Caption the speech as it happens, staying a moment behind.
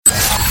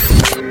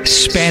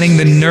spanning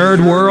the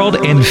nerd world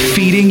and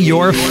feeding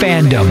your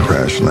fandom.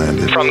 Crash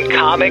landed. From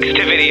comics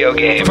to video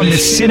games. From the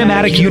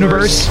cinematic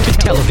universe to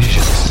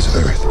television. This is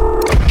Earth.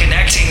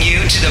 Connecting you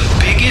to the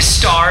biggest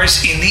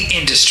stars in the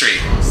industry.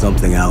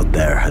 Something out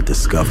there had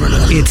discovered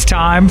us. It's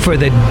time for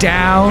the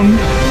Down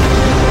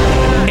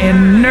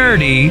and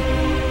Nerdy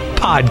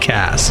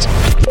podcast.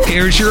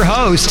 Here's your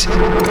host,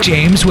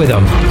 James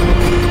Witham.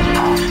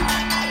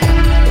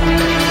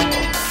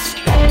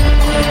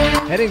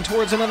 Heading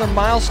towards another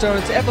milestone.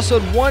 It's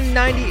episode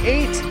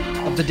 198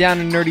 of the Down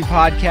and Nerdy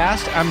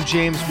podcast. I'm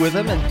James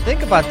Witham, and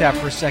think about that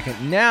for a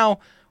second. Now,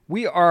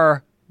 we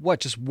are,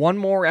 just one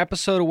more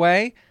episode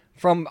away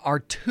from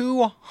our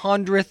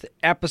 200th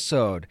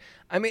episode.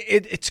 I mean,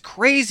 it's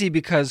crazy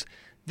because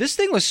this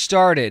thing was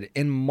started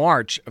in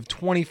March of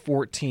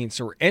 2014,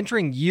 so we're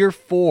entering year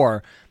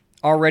 4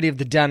 already of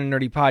the Down and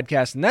Nerdy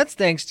podcast, and that's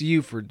thanks to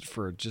you for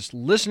just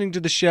listening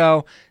to the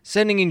show,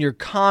 sending in your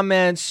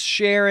comments,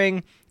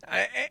 sharing,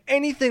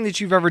 anything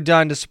that you've ever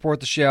done to support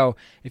the show.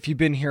 If you've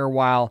been here a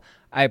while,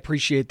 I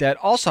appreciate that.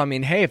 Also, I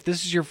mean, hey, if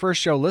this is your first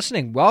show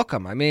listening,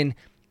 welcome. I mean,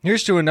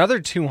 here's to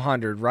another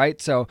 200, right?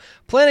 So,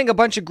 planning a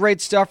bunch of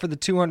great stuff for the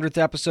 200th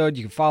episode.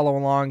 You can follow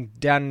along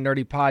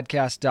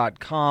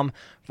downandnerdypodcast.com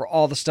for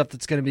all the stuff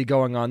that's going to be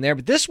going on there.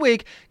 But this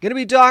week, going to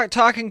be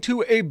talking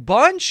to a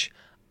bunch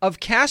of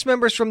cast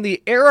members from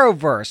the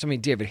Arrowverse. I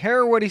mean, David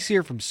Harewood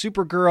here from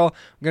Supergirl.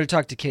 We're going to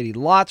talk to Katie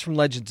Lotz from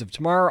Legends of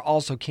Tomorrow,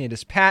 also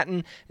Candice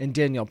Patton and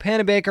Danielle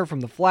Panabaker from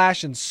The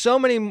Flash, and so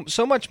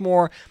much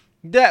more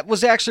that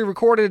was actually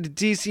recorded at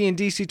DC and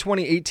DC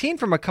 2018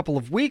 from a couple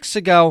of weeks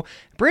ago.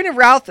 Brandon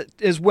Routh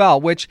as well,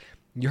 which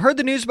you heard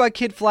the news about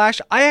Kid Flash.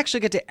 I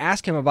actually get to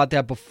ask him about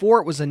that before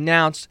it was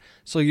announced,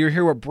 so you'll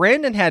hear what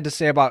Brandon had to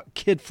say about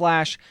Kid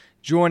Flash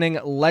joining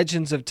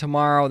Legends of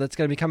Tomorrow. That's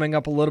going to be coming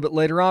up a little bit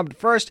later on, but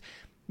first,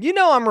 you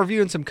know I'm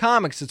reviewing some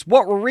comics. It's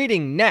what we're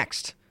reading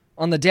next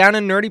on the Down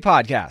and Nerdy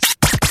podcast.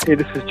 Hey,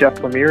 this is Jeff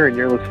Lemire, and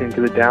you're listening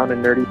to the Down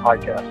and Nerdy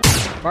podcast.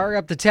 Fire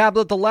up the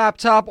tablet, the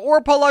laptop, or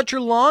pull out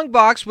your long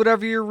box,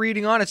 whatever you're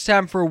reading on. It's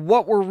time for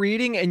what we're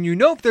reading, and you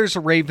know if there's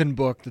a Raven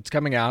book that's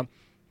coming out,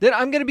 then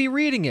I'm going to be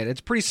reading it. It's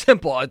pretty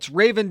simple. It's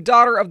Raven,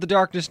 Daughter of the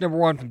Darkness,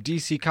 #1 from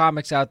DC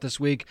Comics out this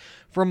week.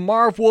 From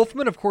Marv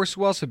Wolfman, of course,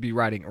 who else would be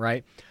writing it,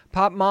 right?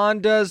 Pop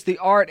Mon does the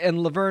art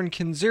and Laverne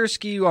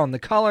Kinzerski on the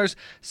colors,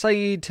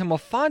 Saeed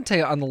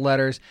Timofonte on the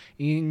letters,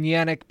 and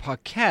Yannick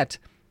Paquette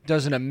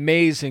does an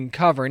amazing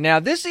cover. Now,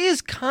 this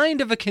is kind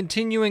of a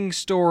continuing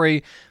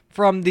story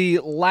from the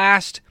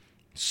last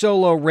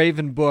solo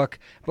Raven book,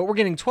 but we're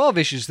getting 12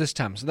 issues this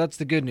time, so that's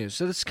the good news.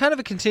 So this is kind of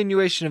a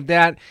continuation of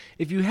that.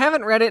 If you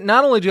haven't read it,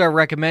 not only do I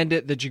recommend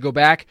it that you go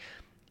back,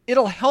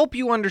 it'll help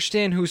you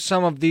understand who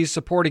some of these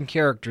supporting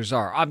characters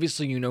are.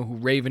 Obviously, you know who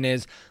Raven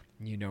is.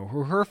 You know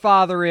who her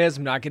father is.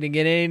 I'm not going to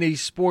get any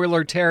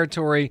spoiler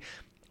territory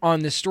on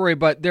this story,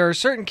 but there are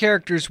certain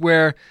characters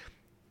where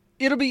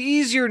it'll be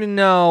easier to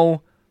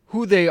know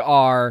who they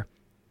are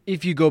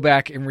if you go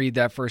back and read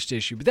that first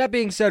issue. But that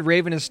being said,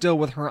 Raven is still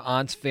with her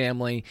aunt's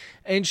family,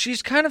 and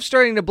she's kind of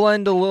starting to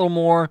blend a little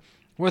more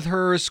with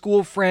her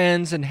school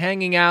friends and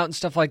hanging out and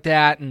stuff like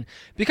that, and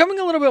becoming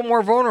a little bit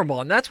more vulnerable.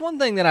 And that's one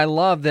thing that I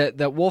love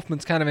that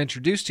Wolfman's kind of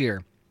introduced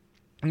here.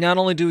 Not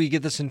only do we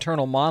get this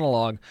internal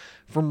monologue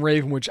from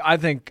Raven, which I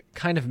think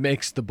kind of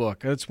makes the book.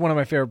 That's one of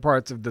my favorite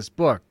parts of this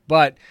book.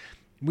 But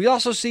we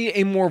also see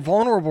a more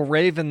vulnerable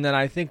Raven than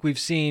I think we've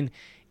seen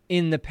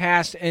in the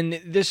past.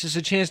 And this is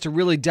a chance to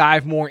really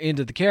dive more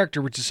into the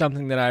character, which is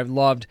something that I've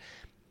loved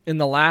in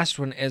the last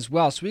one as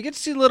well. So we get to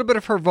see a little bit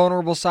of her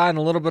vulnerable side and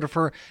a little bit of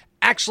her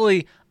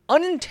actually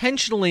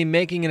unintentionally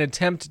making an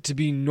attempt to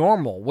be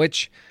normal,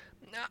 which,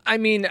 I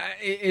mean,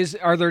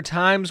 are there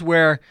times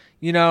where,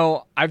 you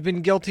know, I've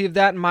been guilty of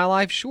that in my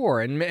life? Sure,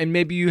 and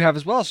maybe you have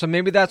as well. So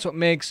maybe that's what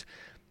makes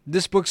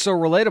this book so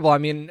relatable. I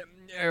mean,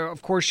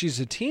 of course, she's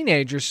a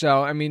teenager,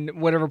 so, I mean,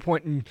 whatever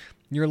point in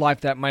your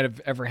life that might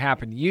have ever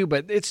happened to you,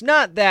 but it's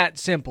not that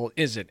simple,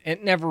 is it?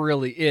 It never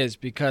really is,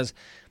 because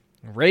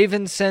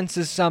Raven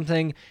senses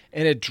something,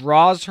 and it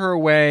draws her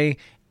away,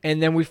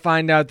 and then we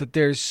find out that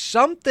there's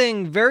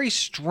something very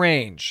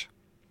strange,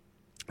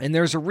 and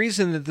there's a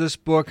reason that this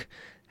book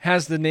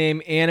has the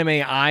name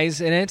Anime Eyes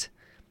in it,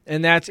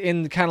 and that's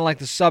in kind of like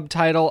the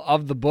subtitle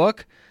of the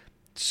book.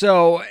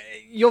 So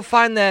you'll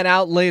find that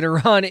out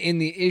later on in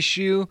the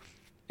issue.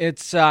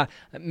 It's,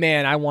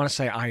 man, I want to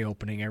say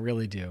eye-opening. I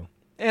really do.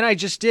 And I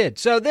just did.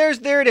 So there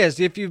it is.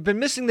 If you've been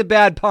missing the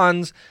bad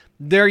puns,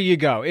 there you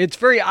go. It's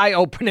very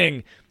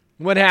eye-opening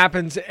what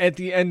happens at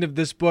the end of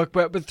this book.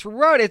 But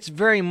throughout, it's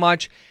very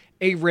much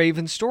a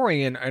Raven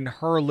story and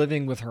her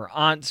living with her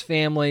aunt's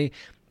family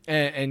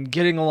and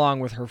getting along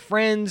with her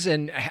friends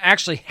and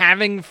actually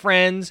having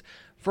friends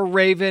for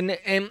Raven.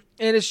 And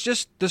it's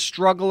just the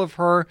struggle of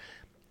her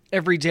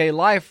everyday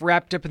life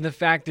wrapped up in the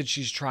fact that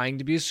she's trying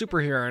to be a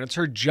superhero, and it's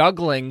her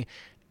juggling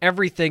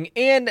everything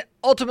and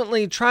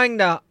ultimately trying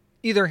to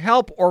either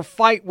help or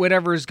fight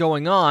whatever is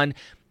going on.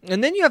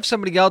 And then you have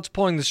somebody else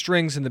pulling the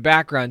strings in the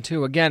background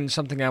too. Again,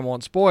 something I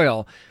won't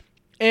spoil.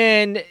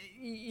 And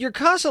you're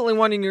constantly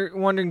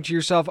wondering to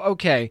yourself,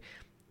 okay,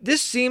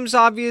 this seems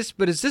obvious,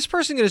 but is this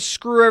person going to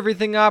screw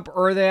everything up,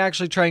 or are they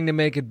actually trying to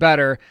make it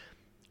better?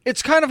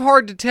 It's kind of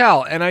hard to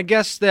tell, and I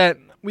guess that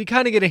we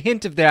kind of get a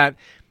hint of that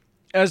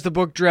as the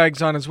book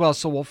drags on as well.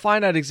 So we'll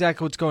find out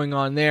exactly what's going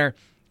on there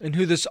and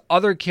who this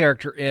other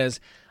character is,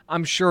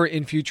 I'm sure,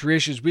 in future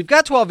issues. We've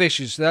got 12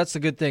 issues, so that's the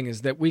good thing,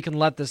 is that we can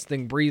let this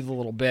thing breathe a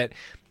little bit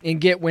and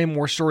get way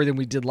more story than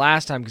we did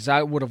last time, because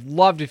I would have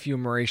loved a few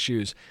more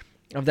issues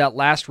of that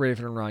last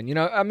Raven run. You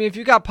know, I mean, if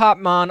you got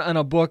Popmon on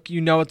a book,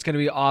 you know it's going to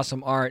be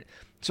awesome art.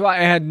 So I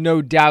had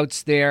no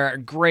doubts there. A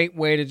great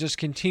way to just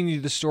continue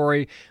the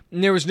story.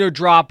 And there was no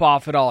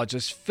drop-off at all. It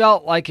just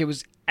felt like it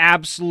was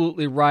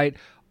absolutely right.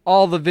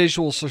 All the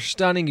visuals are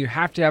stunning. You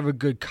have to have a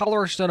good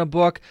colorist on a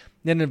book.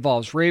 Then it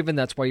involves Raven.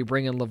 That's why you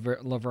bring in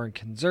Laverne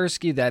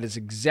Kanzersky. That is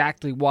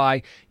exactly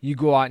why you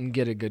go out and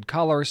get a good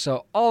color.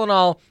 So all in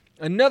all,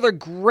 another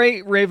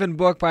great Raven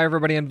book by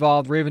everybody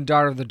involved. Raven,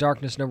 Daughter of the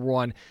Darkness,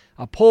 #1.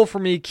 A pull for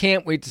me.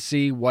 Can't wait to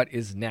see what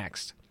is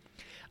next.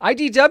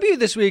 IDW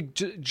this week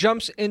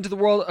jumps into the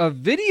world of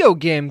video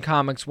game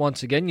comics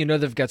once again. You know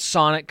they've got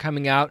Sonic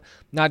coming out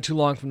not too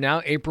long from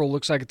now. April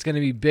looks like it's going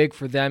to be big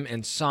for them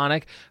and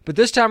Sonic. But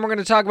this time we're going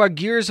to talk about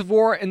Gears of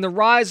War and the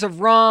Rise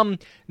of Rom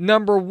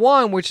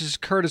 #1, which is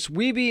Curtis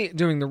Wiebe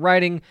doing the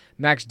writing,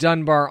 Max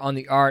Dunbar on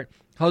the art,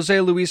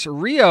 Jose Luis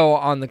Rio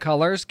on the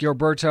colors,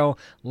 Gilberto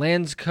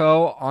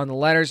Lanzco on the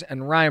letters,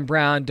 and Ryan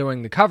Brown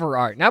doing the cover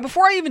art. Now,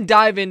 before I even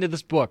dive into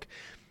this book,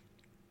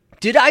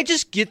 did I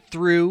just get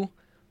through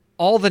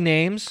all the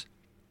names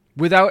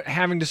without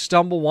having to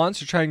stumble once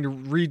or trying to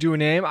redo a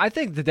name? I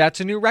think that that's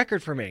a new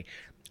record for me.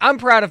 I'm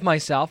proud of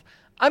myself.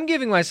 I'm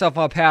giving myself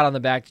a pat on the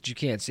back that you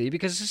can't see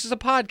because this is a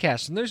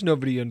podcast and there's no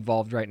video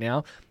involved right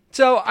now.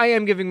 So I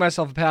am giving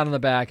myself a pat on the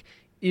back,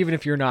 even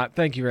if you're not.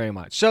 Thank you very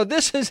much. So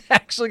this is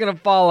actually going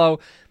to follow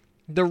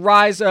the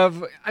rise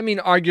of, I mean,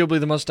 arguably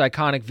the most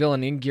iconic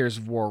villain in Gears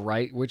of War,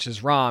 right? Which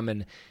is Rom,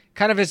 and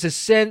kind of his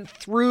ascent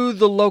through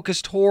the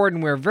Locust Horde.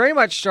 And we're very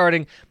much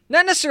starting,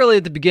 not necessarily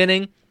at the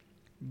beginning,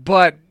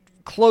 but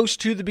close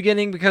to the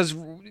beginning, because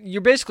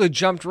you're basically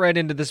jumped right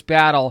into this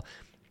battle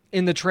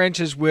in the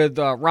trenches with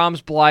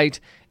Rom's Blight,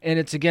 and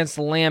it's against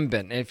the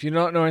Lambent. If you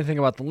don't know anything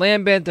about the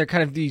Lambent, they're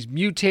kind of these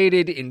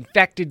mutated,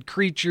 infected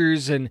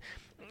creatures, and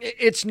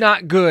it's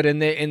not good.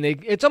 And they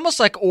it's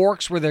almost like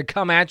orcs, where they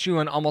come at you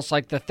in almost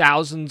like the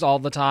thousands all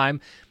the time,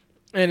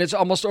 and it's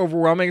almost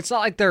overwhelming. It's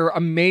not like they're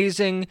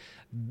amazing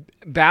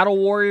battle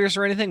warriors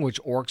or anything,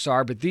 which orcs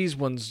are, but these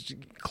ones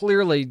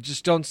clearly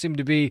just don't seem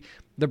to be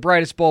the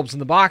brightest bulbs in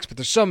the box, but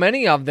there's so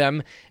many of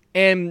them,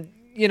 and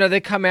you know, they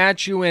come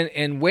at you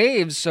in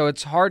waves, so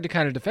it's hard to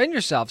kind of defend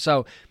yourself.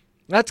 So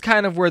that's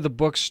kind of where the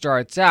book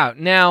starts out.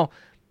 Now,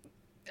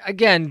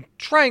 again,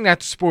 trying not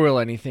to spoil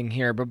anything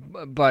here,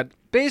 but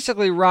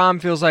basically Rom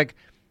feels like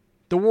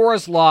the war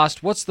is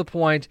lost. What's the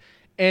point?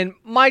 And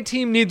my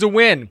team needs a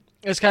win.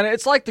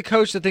 It's like the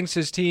coach that thinks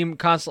his team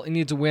constantly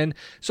needs a win.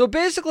 So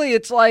basically,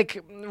 it's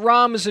like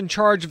Rom is in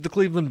charge of the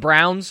Cleveland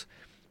Browns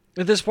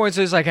at this point.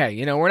 So he's like, hey,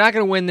 you know, we're not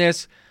going to win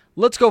this.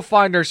 Let's go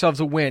find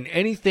ourselves a win.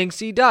 And he thinks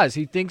he does.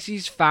 He thinks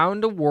he's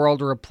found a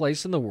world or a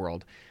place in the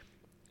world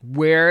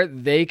where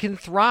they can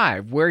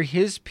thrive, where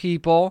his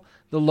people,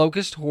 the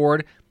Locust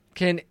Horde,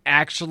 can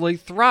actually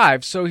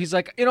thrive. So he's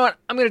like, you know what?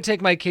 I'm going to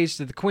take my case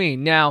to the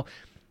Queen. Now,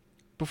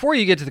 before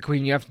you get to the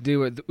Queen, you have to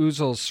do it with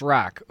Uzul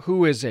Srak,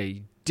 who is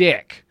a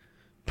dick,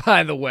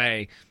 by the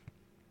way.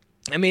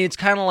 I mean, it's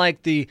kind of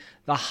like the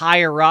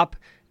higher up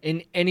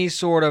in any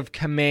sort of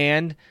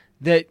command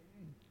that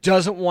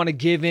doesn't want to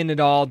give in at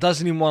all,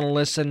 doesn't even want to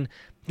listen,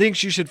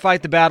 thinks you should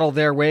fight the battle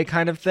their way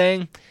kind of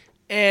thing.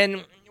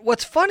 And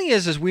what's funny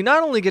is we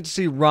not only get to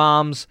see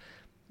Rom's,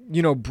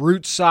 you know,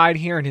 brute side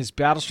here and his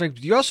battle strength,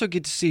 but you also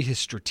get to see his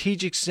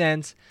strategic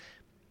sense.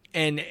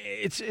 And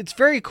it's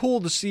very cool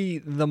to see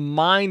the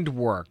mind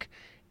work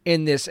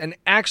in this, and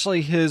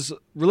actually his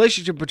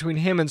relationship between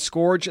him and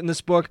Scourge in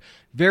this book,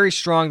 very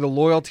strong. The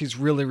loyalty's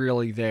really,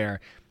 really there.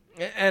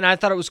 And I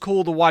thought it was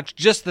cool to watch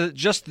just the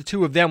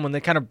two of them when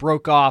they kind of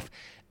broke off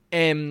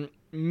and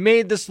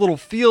made this little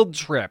field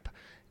trip.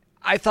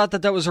 I thought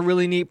that was a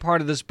really neat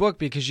part of this book,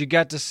 because you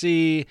got to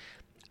see,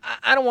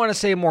 I don't want to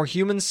say a more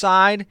human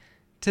side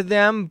to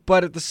them,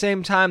 but at the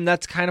same time,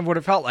 that's kind of what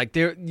it felt like.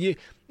 It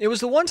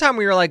was the one time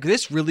where you're like,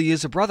 this really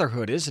is a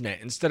brotherhood, isn't it?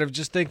 Instead of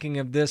just thinking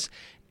of this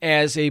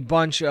as a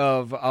bunch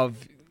of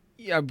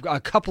a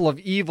couple of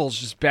evils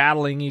just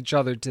battling each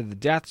other to the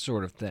death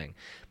sort of thing.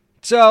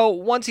 So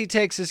once he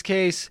takes his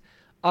case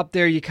up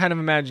there, you kind of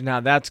imagine how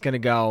that's going to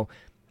go.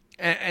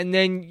 And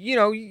then, you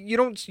know,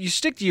 you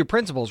stick to your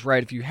principles,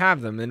 right, if you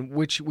have them, and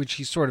which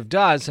he sort of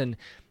does, and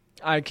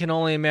I can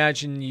only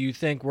imagine you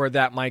think where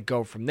that might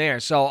go from there.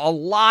 So a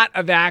lot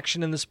of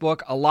action in this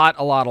book, a lot,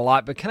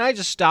 but can I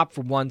just stop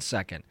for 1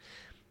 second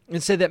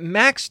and say that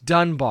Max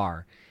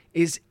Dunbar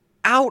is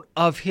out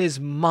of his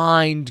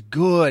mind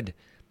good.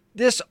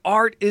 This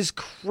art is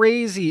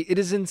crazy. It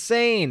is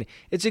insane.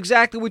 It's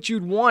exactly what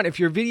you'd want if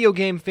you're a video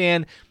game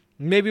fan.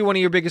 maybe one of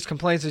your biggest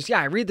complaints is,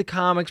 I read the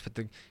comics, but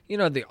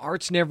the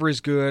art's never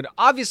as good.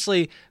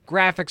 Obviously,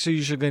 graphics are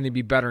usually going to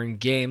be better in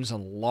games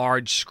on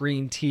large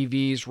screen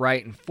TVs,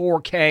 right, and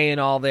 4K and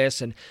all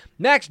this. And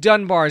Max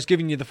Dunbar is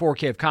giving you the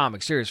 4K of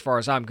comics here as far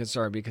as I'm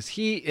concerned, because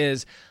he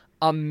is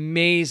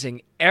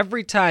amazing.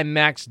 Every time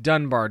Max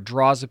Dunbar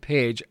draws a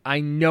page, I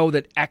know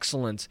that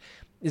excellence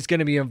is going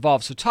to be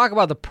involved. So talk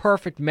about the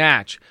perfect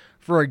match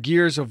for a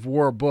Gears of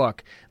War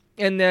book.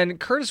 And then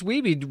Curtis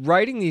Wiebe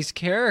writing these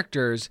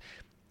characters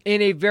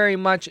in a very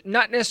much,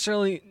 not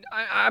necessarily,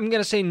 I'm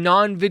going to say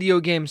non-video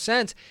game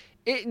sense.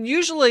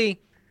 Usually,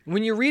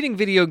 when you're reading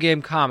video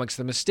game comics,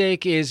 the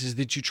mistake is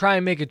that you try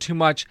and make it too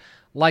much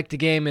like the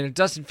game, and it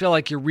doesn't feel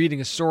like you're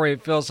reading a story.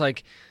 It feels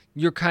like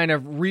you're kind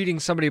of reading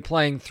somebody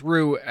playing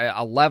through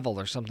a level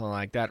or something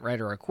like that, right,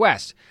 or a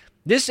quest.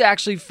 This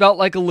actually felt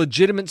like a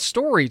legitimate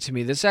story to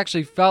me. This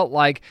actually felt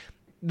like,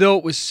 though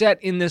it was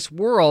set in this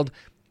world,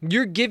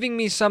 you're giving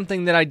me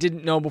something that I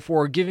didn't know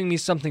before, giving me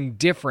something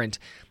different.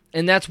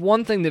 And that's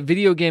one thing that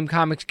video game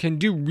comics can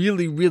do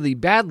really, really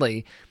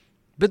badly.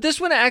 But this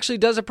one actually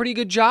does a pretty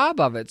good job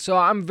of it. So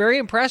I'm very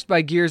impressed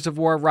by Gears of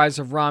War Rise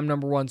of Rom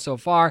 #1 so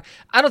far.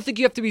 I don't think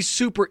you have to be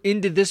super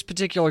into this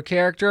particular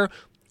character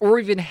or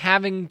even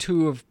having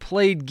to have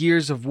played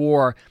Gears of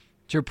War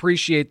to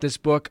appreciate this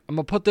book. I'm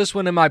going to put this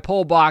one in my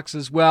poll box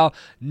as well.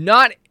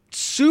 Not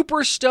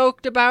super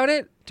stoked about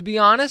it, to be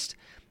honest,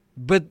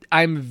 but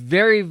I'm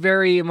very,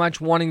 very much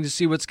wanting to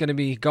see what's going to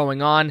be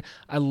going on.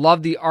 I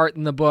love the art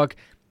in the book.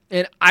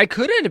 And I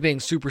could end up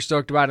being super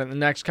stoked about it in the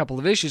next couple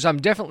of issues.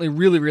 I'm definitely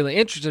really, really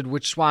interested,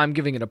 which is why I'm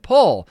giving it a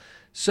pull.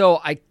 So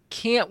I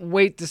can't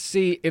wait to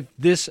see if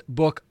this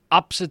book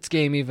ups its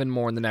game even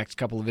more in the next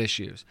couple of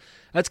issues.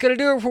 That's going to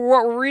do it for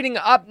what we're reading.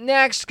 Up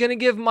next, going to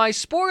give my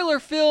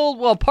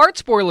part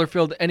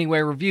spoiler-filled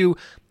anyway, review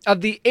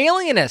of The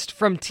Alienist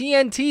from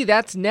TNT.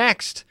 That's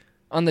next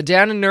on the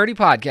Down and Nerdy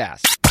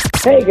podcast.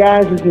 Hey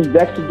guys, this is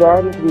Dexter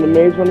Darden from the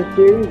Maze Runner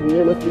series, and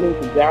you're listening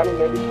to Down and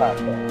Nerdy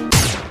podcast.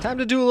 Time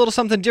to do a little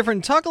something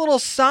different. Talk a little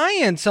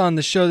science on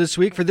the show this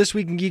week. For This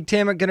Week in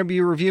Geektainment, going to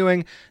be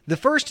reviewing the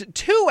first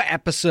 2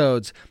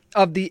 episodes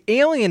of The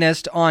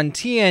Alienist on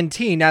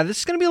TNT. Now, this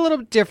is going to be a little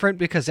bit different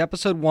because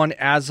episode 1,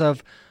 as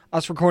of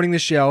us recording the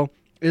show,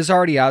 is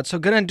already out. So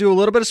going to do a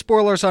little bit of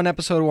spoilers on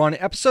episode 1.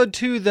 Episode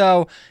 2,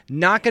 though,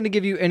 not going to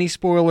give you any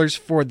spoilers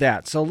for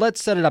that. So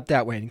let's set it up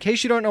that way. In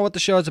case you don't know what the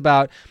show is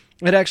about,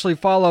 it actually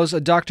follows a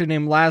doctor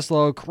named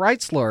Laszlo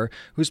Kreutzler,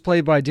 who's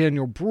played by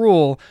Daniel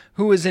Bruhl,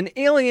 who is an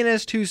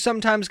alienist who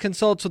sometimes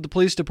consults with the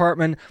police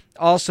department,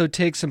 also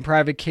takes some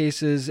private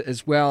cases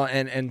as well,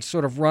 and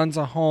sort of runs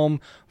a home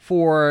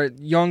for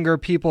younger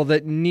people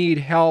that need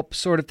help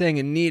sort of thing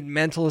and need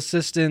mental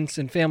assistance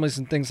and families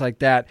and things like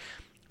that.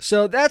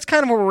 So that's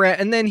kind of where we're at.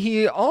 And then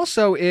he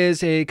also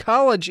is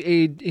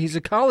he's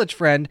a college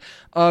friend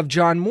of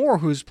John Moore,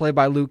 who's played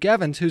by Luke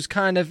Evans, who's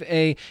kind of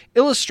a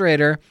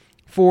illustrator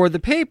for the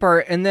paper.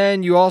 And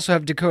then you also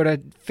have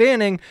Dakota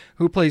Fanning,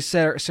 who plays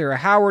Sarah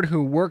Howard,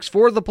 who works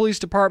for the police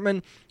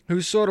department, who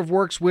sort of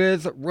works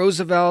with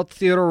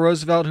Theodore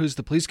Roosevelt, who's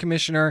the police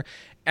commissioner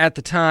at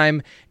the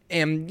time,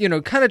 and,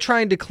 kind of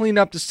trying to clean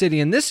up the city.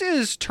 And this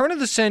is turn of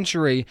the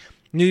century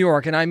New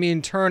York, and I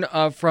mean turn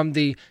of from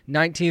the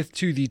 19th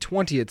to the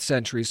 20th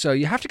century. So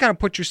you have to kind of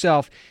put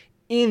yourself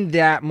in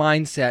that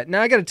mindset.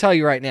 Now, I got to tell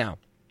you right now,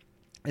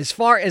 as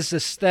far as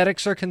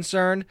aesthetics are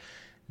concerned,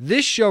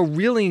 this show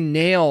really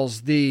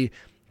nails the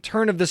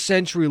turn of the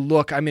century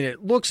look. I mean,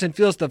 it looks and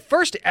feels. The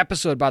first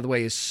episode, by the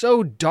way, is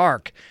so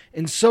dark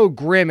and so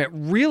grim. It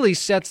really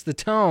sets the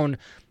tone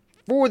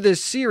for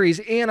this series.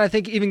 And I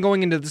think even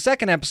going into the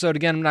second episode,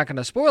 again, I'm not going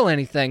to spoil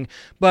anything,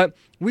 but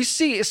we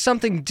see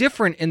something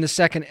different in the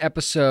second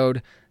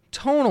episode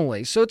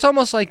tonally. So it's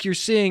almost like you're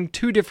seeing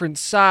 2 different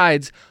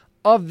sides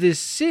of this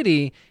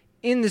city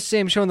in the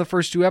same show in the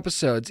first 2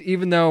 episodes,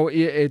 even though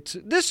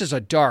this is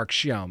a dark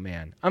show,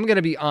 man. I'm going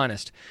to be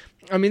honest.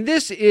 I mean,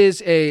 this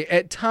is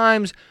at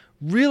times,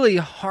 really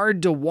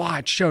hard to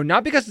watch show.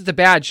 Not because it's a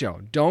bad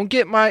show. Don't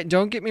get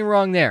me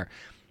wrong there.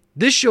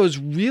 This show is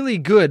really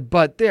good,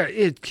 but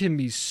it can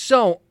be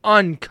so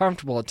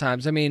uncomfortable at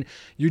times. I mean,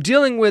 you're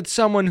dealing with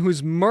someone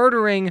who's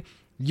murdering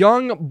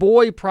young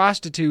boy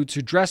prostitutes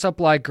who dress up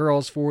like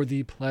girls for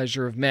the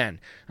pleasure of men.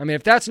 I mean,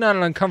 if that's not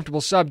an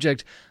uncomfortable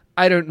subject,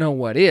 I don't know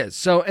what is.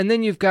 So, and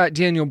then you've got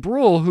Daniel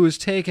Bruhl, who's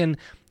taken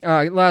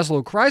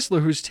Laszlo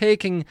Kreutzler, who's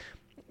taking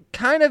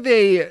kind of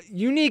a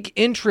unique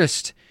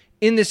interest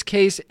in this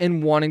case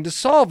and wanting to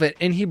solve it.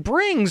 And he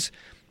brings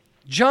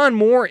John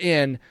Moore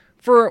in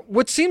for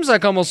what seems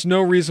like almost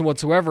no reason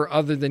whatsoever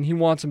other than he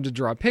wants him to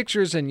draw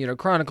pictures and,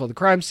 chronicle the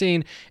crime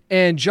scene.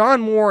 And John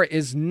Moore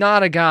is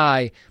not a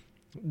guy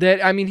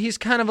that, I mean, he's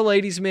kind of a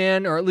ladies'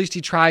 man, or at least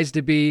he tries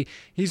to be.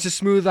 He's a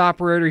smooth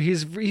operator.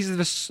 He's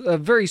a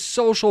very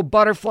social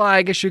butterfly,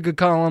 I guess you could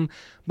call him,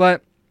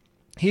 but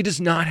he does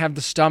not have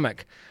the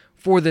stomach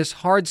for this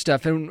hard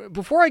stuff. And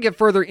before I get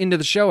further into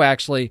the show,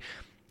 actually,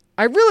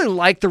 I really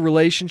like the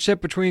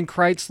relationship between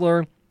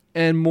Kreutzler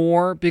and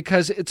Moore,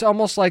 because it's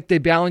almost like they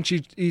balance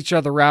each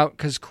other out,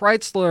 because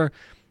Kreutzler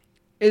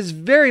is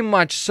very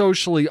much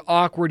socially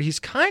awkward. He's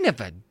kind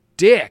of a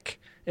dick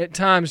at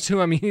times,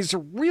 too. I mean, he's a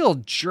real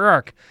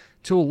jerk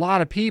to a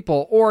lot of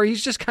people, or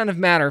he's just kind of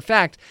matter of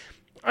fact.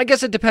 I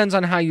guess it depends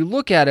on how you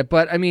look at it,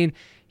 but I mean,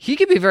 he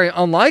can be very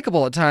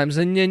unlikable at times.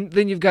 And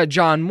then you've got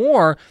John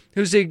Moore,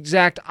 who's the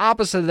exact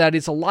opposite of that.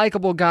 He's a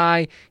likable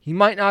guy. He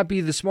might not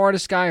be the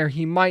smartest guy, or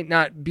he might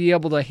not be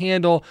able to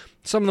handle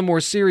some of the more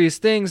serious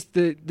things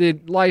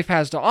that life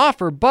has to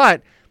offer,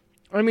 but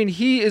I mean,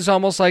 he is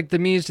almost like the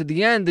means to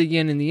the end, the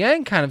yin and the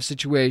yang kind of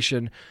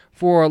situation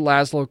for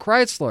Laszlo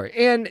Kreutzler.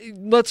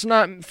 And let's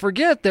not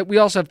forget that we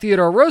also have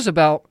Theodore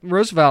Roosevelt,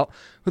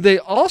 who they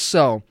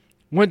also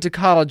went to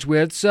college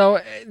with. So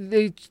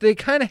they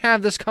kind of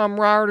have this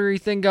camaraderie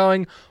thing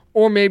going,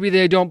 or maybe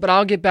they don't, but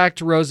I'll get back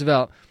to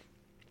Roosevelt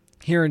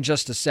here in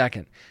just a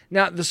second.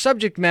 Now, the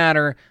subject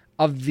matter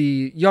of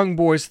the young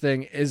boys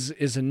thing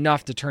is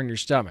enough to turn your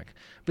stomach.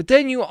 But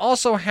then you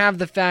also have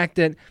the fact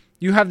that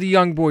you have the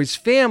young boy's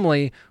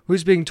family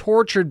who's being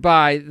tortured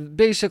by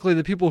basically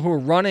the people who are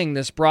running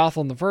this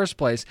brothel in the first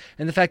place,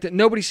 and the fact that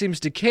nobody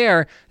seems to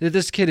care that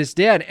this kid is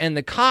dead, and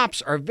the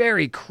cops are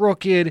very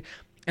crooked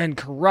and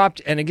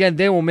corrupt, and again,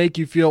 they will make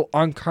you feel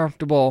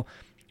uncomfortable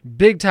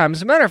big time.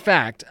 As a matter of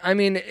fact, I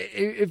mean,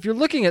 if you're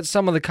looking at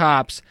some of the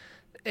cops,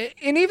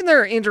 and even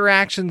their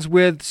interactions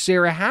with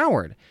Sarah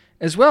Howard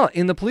as well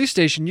in the police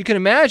station, you can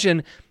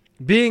imagine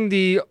being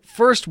the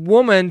first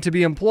woman to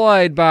be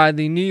employed by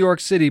the New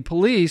York City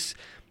police,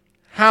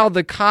 how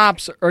the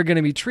cops are going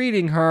to be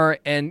treating her,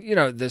 and, you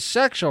know, the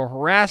sexual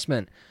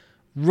harassment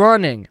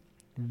running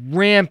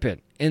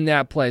rampant in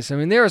that place. I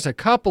mean, there's a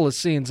couple of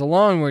scenes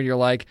alone where you're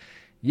like,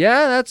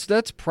 yeah,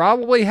 that's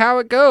probably how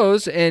it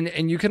goes,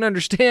 and you can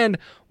understand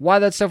why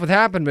that stuff would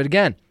happen, but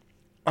again,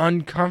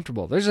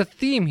 uncomfortable. There's a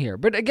theme here,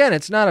 but again,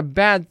 it's not a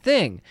bad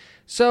thing.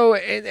 So,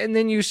 and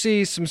then you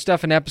see some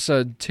stuff in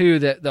episode 2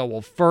 that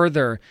will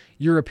further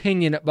your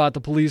opinion about the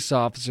police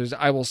officers,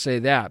 I will say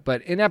that.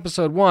 But in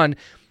episode 1,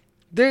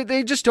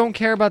 they just don't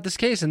care about this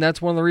case, and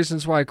that's one of the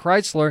reasons why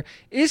Kreutzler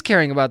is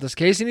caring about this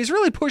case, and he's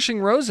really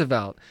pushing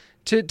Roosevelt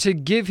to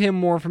give him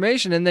more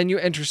information. And then you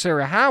enter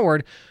Sarah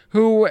Howard,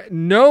 who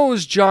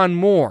knows John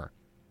Moore.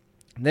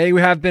 They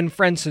have been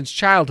friends since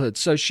childhood,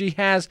 so she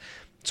has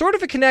sort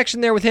of a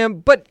connection there with him,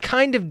 but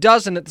kind of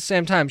doesn't at the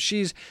same time.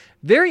 She's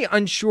very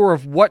unsure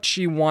of what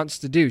she wants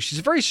to do. She's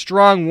a very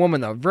strong woman,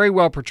 though, very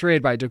well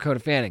portrayed by Dakota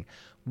Fanning.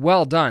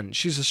 Well done.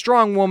 She's a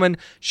strong woman.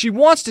 She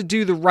wants to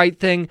do the right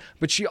thing,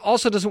 but she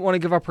also doesn't want to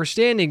give up her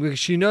standing because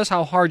she knows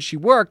how hard she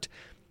worked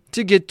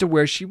to get to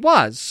where she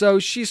was. So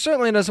she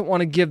certainly doesn't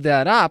want to give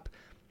that up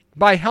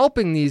by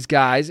helping these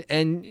guys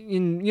and,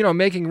 you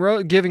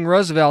know, giving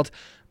Roosevelt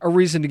a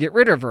reason to get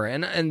rid of her.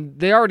 And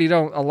they already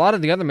don't, a lot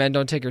of the other men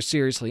don't take her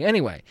seriously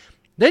anyway.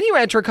 Then you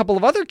enter a couple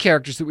of other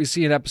characters that we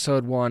see in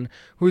episode 1,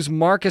 who's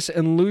Marcus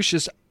and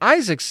Lucius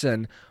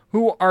Isaacson,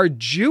 who are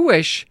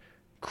Jewish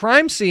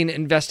crime scene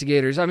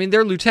investigators. I mean,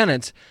 they're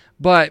lieutenants,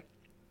 but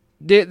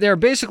they're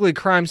basically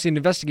crime scene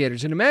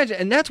investigators. And imagine,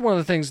 and that's one of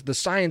the things the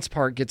science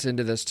part gets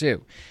into this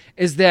too,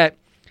 is that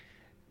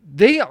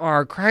they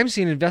are crime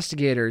scene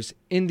investigators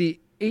in the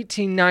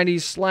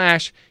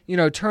 1890s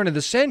 / turn of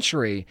the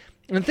century.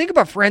 And think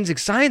about forensic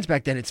science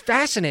back then. It's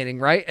fascinating,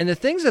 right? And the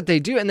things that they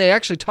do, and they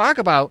actually talk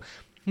about,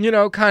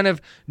 kind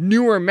of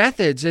newer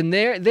methods, and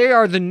they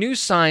are the new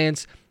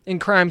science in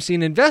crime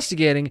scene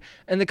investigating,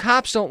 and the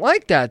cops don't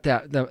like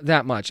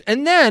that much.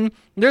 And then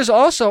there's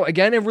also,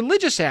 again, a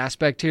religious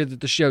aspect here that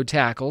the show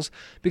tackles,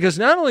 because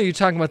not only are you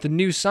talking about the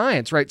new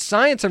science, right?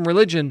 Science and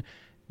religion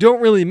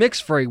don't really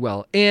mix very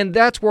well, and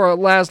that's where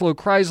Laszlo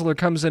Kreutzler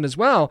comes in as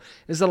well,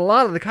 is that a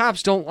lot of the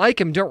cops don't like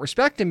him, don't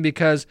respect him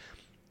because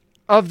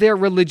of their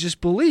religious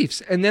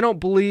beliefs, and they don't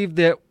believe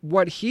that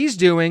what he's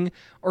doing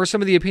or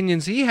some of the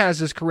opinions he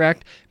has is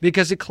correct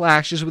because it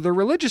clashes with their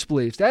religious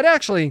beliefs. That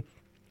actually,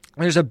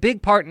 there's a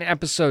big part in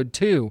episode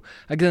 2,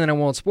 again, that I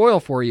won't spoil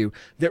for you,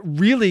 that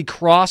really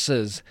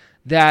crosses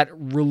that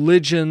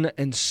religion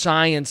and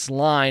science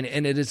line,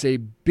 and it is a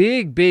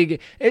big,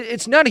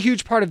 it's not a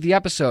huge part of the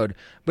episode,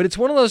 but it's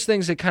one of those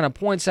things that kind of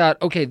points out,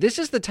 okay, this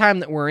is the time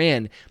that we're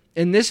in,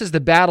 and this is the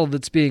battle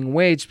that's being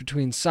waged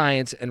between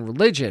science and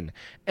religion.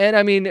 And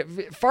I mean,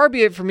 far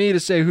be it for me to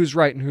say who's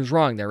right and who's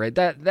wrong there, right?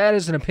 That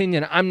is an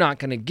opinion I'm not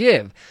going to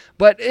give.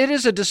 But it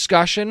is a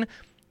discussion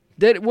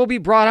that will be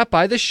brought up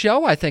by the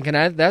show, I think.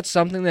 And that's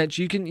something that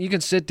you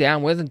can sit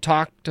down with and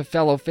talk to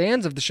fellow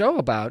fans of the show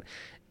about,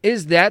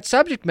 is that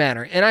subject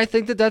matter. And I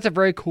think that that's a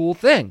very cool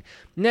thing.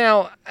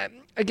 Now,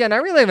 again, I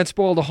really haven't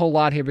spoiled a whole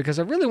lot here because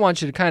I really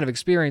want you to kind of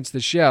experience the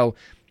show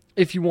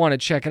if you want to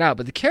check it out.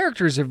 But the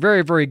characters are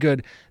very, very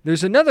good.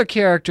 There's another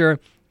character,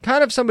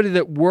 kind of somebody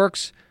that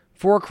works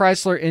for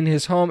Kreutzler in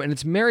his home, and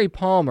it's Mary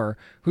Palmer,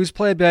 who's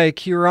played by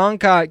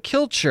Kiranka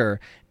Kilcher.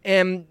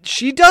 And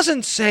she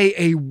doesn't say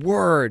a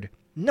word,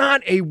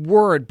 not a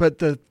word, but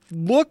the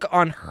look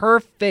on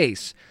her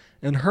face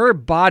and her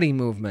body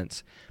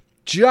movements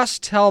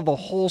just tell the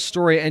whole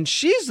story. And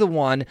she's the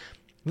one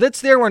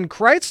that's there when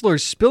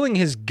Kreutzler's spilling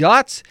his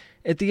guts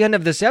at the end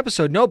of this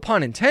episode, no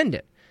pun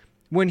intended,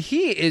 when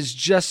he is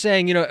just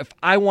saying, if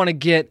I want to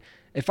get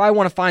If I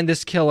want to find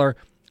this killer,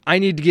 I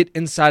need to get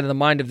inside of the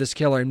mind of this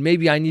killer, and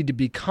maybe I need to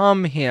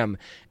become him.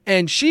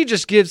 And she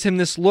just gives him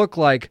this look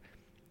like,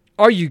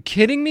 are you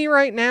kidding me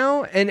right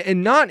now?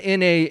 And not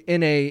in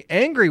a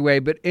angry way,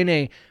 but in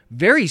a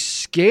very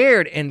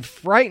scared and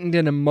frightened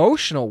and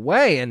emotional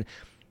way. And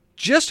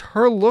just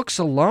her looks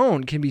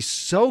alone can be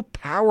so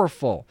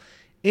powerful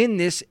in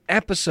this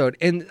episode.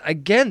 And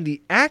again,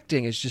 the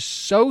acting is just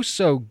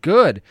so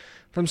good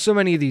from so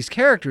many of these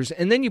characters.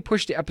 And then you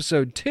push to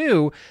episode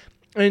 2,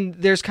 and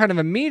there's kind of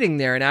a meeting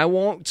there, and I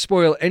won't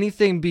spoil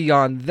anything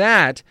beyond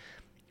that.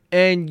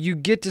 And you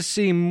get to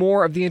see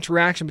more of the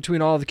interaction between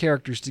all the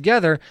characters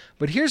together.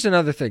 But here's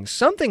another thing.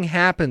 Something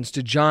happens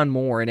to John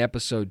Moore in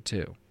episode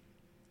 2.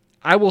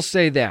 I will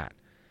say that.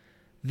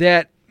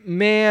 That,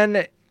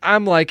 man,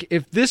 I'm like,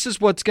 if this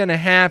is what's going to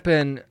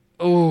happen,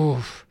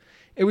 oof.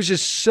 It was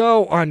just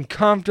so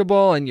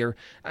uncomfortable, and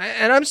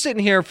I'm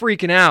sitting here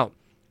freaking out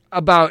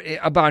about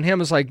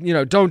him. It's like,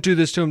 don't do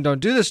this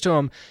to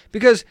him,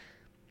 because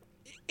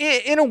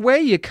in a way,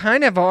 you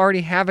kind of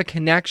already have a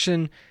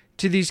connection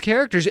to these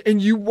characters, and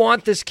you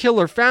want this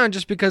killer found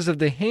just because of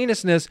the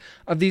heinousness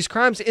of these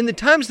crimes in the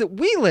times that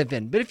we live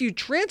in. But if you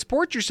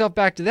transport yourself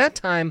back to that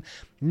time,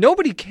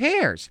 nobody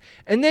cares.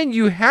 And then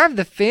you have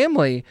the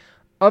family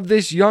of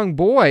this young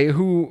boy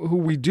who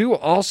we do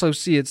also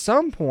see at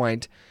some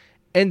point,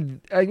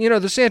 and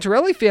the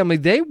Santorelli family,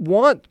 they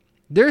want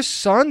their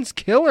son's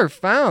killer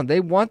found. They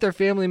want their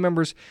family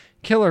member's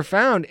killer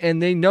found,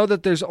 and they know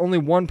that there's only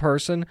one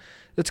person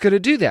that's going to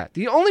do that.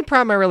 The only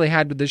problem I really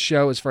had with this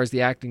show, as far as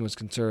the acting was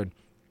concerned,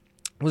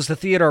 was the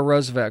Theodore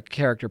Roosevelt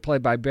character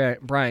played by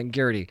Brian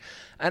Geraghty.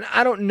 And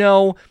I don't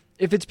know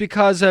if it's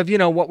because of,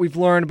 what we've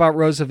learned about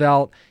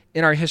Roosevelt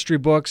in our history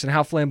books and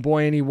how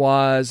flamboyant he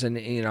was and,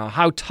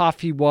 how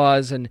tough he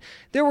was. And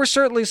there were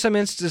certainly some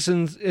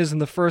instances in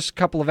the first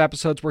couple of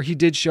episodes where he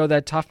did show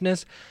that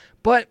toughness.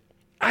 But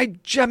I'm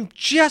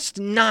just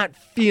not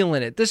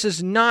feeling it. This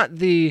is not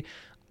the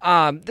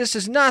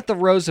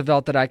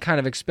Roosevelt that I kind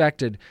of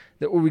expected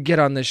that we would get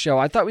on this show.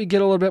 I thought we'd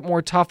get a little bit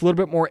more tough, a little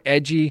bit more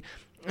edgy,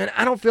 and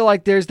I don't feel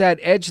like there's that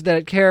edge to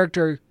that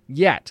character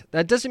yet.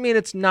 That doesn't mean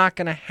it's not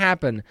going to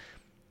happen,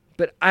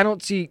 but I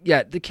don't see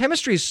yet. The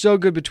chemistry is so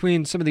good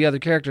between some of the other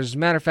characters. As a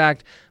matter of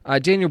fact,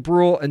 Daniel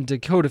Bruhl and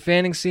Dakota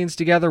Fanning scenes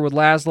together with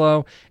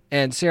Laszlo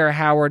and Sarah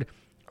Howard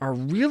are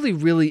really,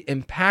 really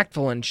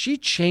impactful, and she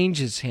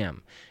changes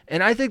him.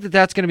 And I think that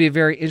that's going to be a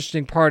very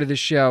interesting part of the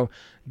show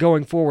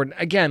going forward.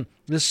 Again,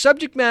 the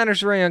subject matter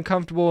is very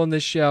uncomfortable in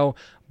this show,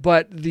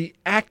 but the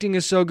acting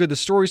is so good, the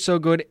story's so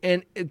good,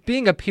 and it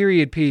being a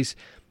period piece,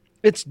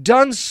 it's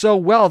done so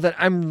well that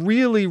I'm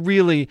really,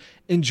 really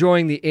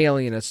enjoying The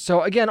Alienist.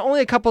 So again, only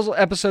a couple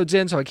episodes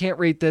in, so I can't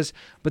rate this,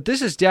 but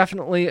this is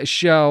definitely a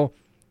show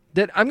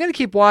that I'm going to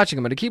keep watching.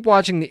 I'm going to keep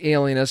watching The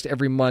Alienist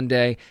every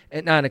Monday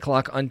at 9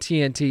 o'clock on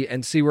TNT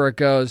and see where it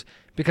goes,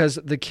 because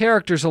the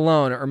characters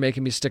alone are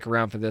making me stick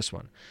around for this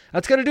one.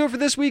 That's going to do it for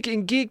this week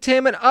in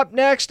Geektainment. Up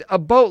next, a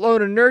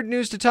boatload of nerd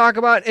news to talk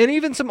about, and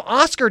even some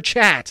Oscar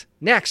chat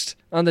next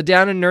on the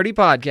Down and Nerdy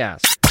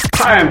podcast.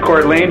 Hi, I'm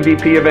Cord Lane,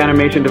 VP of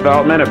Animation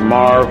Development at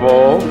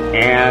Marvel,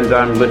 and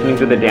I'm listening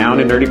to the Down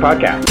and Nerdy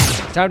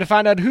podcast. Time to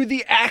find out who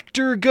the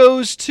actor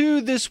goes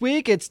to this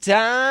week. It's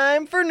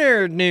time for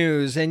nerd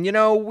news. And,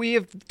 we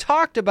have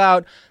talked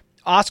about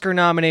Oscar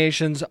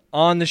nominations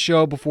on the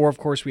show before. Of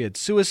course, we had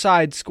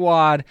Suicide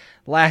Squad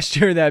last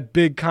year, that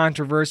big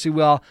controversy.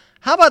 Well,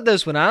 how about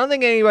this one? I don't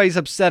think anybody's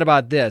upset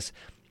about this.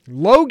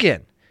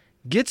 Logan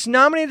gets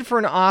nominated for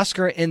an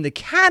Oscar, and the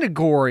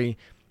category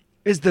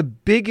is the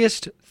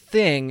biggest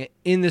thing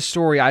in the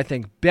story, I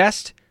think.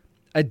 Best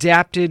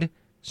Adapted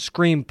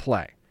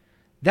Screenplay.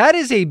 That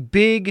is a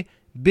big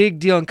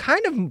deal, and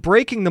kind of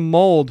breaking the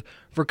mold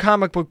for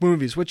comic book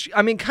movies, which,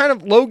 kind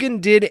of Logan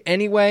did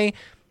anyway.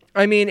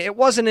 It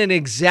wasn't an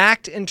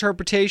exact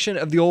interpretation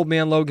of the Old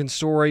Man Logan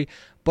story,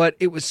 but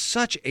it was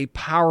such a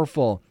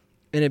powerful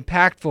and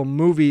impactful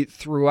movie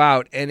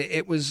throughout, and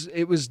it was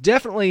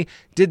definitely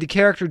did the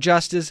character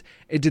justice,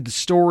 it did the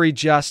story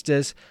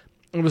justice.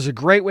 It was a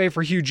great way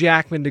for Hugh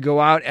Jackman to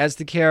go out as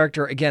the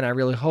character. Again, I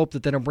really hope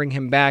that they don't bring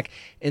him back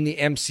in the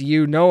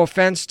MCU. No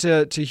offense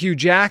to Hugh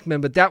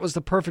Jackman, but that was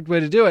the perfect way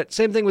to do it.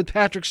 Same thing with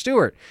Patrick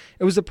Stewart.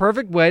 It was the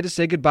perfect way to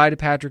say goodbye to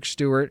Patrick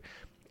Stewart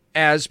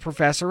as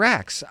Professor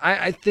X.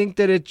 I think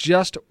that it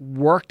just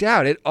worked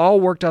out. It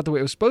all worked out the way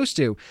it was supposed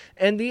to.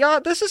 And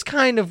this is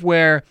kind of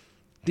where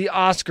the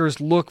Oscars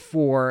look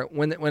for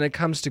when it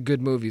comes to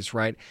good movies,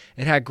 right?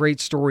 It had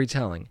great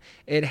storytelling.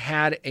 It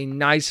had a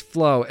nice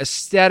flow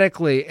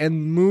aesthetically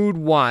and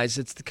mood-wise.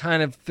 It's the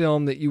kind of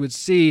film that you would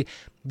see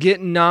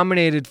get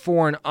nominated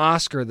for an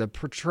Oscar. The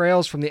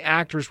portrayals from the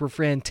actors were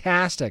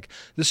fantastic.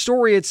 The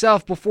story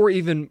itself, before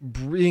even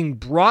being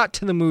brought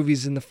to the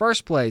movies in the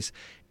first place,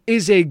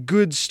 is a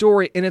good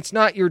story, and it's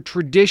not your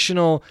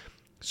traditional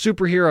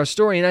superhero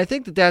story. And I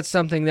think that that's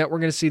something that we're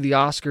going to see the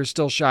Oscars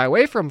still shy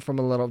away from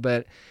a little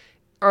bit,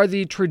 are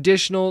the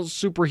traditional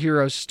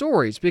superhero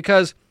stories,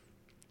 because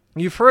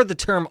you've heard the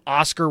term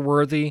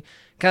Oscar-worthy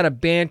kind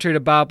of bantered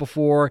about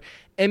before,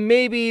 And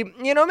maybe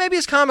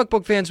as comic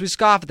book fans, we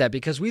scoff at that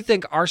because we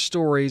think our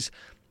stories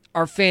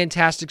are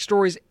fantastic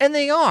stories, and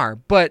they are.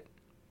 But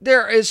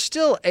there is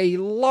still a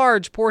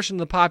large portion of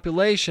the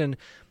population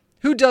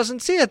who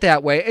doesn't see it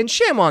that way. And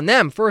shame on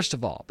them, first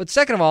of all. But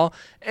second of all,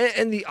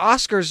 and the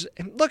Oscars,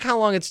 look how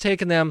long it's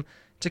taken them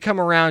to come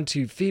around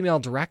to female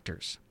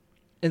directors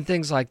and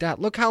things like that.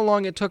 Look how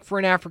long it took for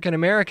an African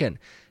American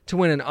to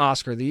win an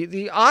Oscar.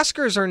 The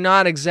Oscars are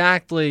not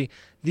exactly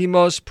the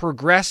most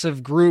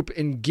progressive group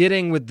in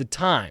getting with the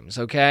times,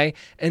 okay?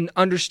 And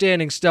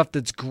understanding stuff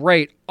that's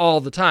great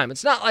all the time.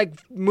 It's not like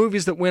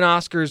movies that win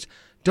Oscars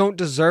don't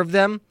deserve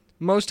them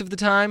most of the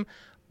time,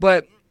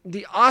 but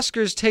the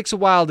Oscars takes a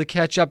while to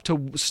catch up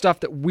to stuff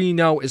that we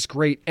know is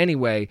great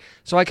anyway.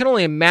 So I can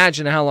only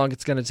imagine how long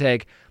it's going to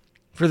take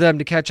for them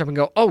to catch up and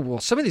go, oh, well,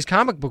 some of these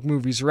comic book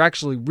movies are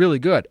actually really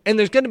good. And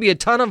there's going to be a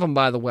ton of them,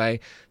 by the way.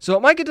 So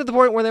it might get to the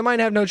point where they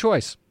might have no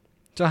choice.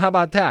 So how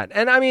about that?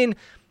 And I mean,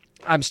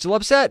 I'm still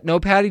upset. No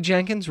Patty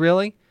Jenkins,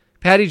 really?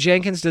 Patty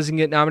Jenkins doesn't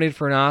get nominated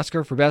for an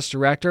Oscar for Best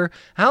Director.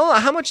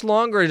 How much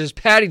longer does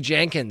Patty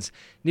Jenkins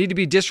need to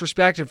be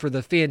disrespected for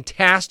the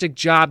fantastic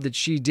job that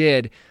she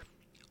did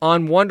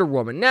on Wonder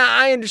Woman? Now,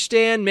 I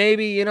understand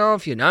maybe,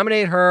 if you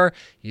nominate her,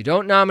 you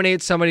don't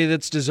nominate somebody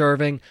that's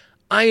deserving.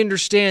 I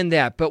understand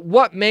that, but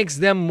what makes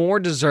them more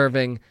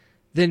deserving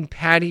than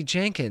Patty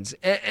Jenkins?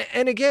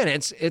 And again,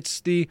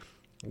 it's the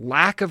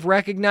lack of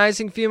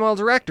recognizing female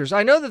directors.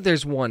 I know that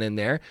there's one in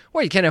there.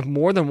 Well, you can't have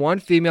more than one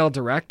female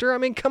director? I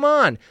mean, come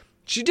on.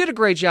 She did a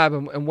great job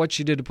in what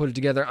she did to put it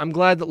together. I'm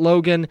glad that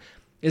Logan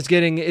is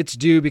getting its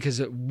due because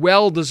it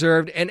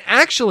well-deserved. And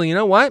actually, you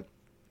know what?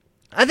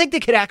 I think they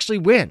could actually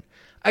win.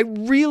 I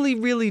really,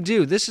 really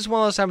do. This is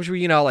one of those times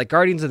where, like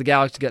Guardians of the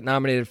Galaxy got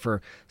nominated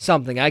for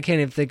something. I can't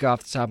even think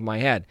off the top of my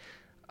head.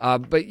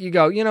 But you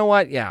go, you know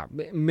what? Yeah,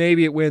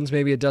 maybe it wins,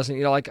 maybe it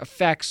doesn't. Like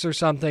Effects or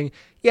something.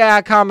 Yeah,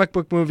 a comic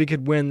book movie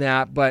could win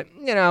that. But,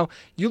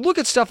 you look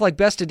at stuff like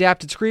Best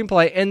Adapted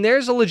Screenplay, and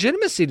there's a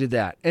legitimacy to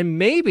that. And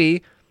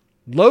maybe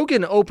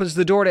Logan opens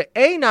the door to,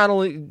 not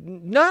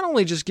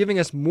only just giving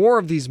us more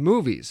of these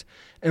movies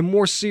and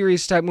more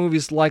serious type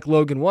movies like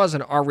Logan was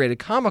in R-rated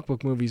comic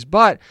book movies,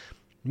 but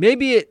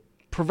maybe it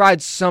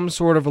provides some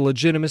sort of a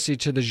legitimacy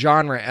to the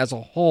genre as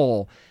a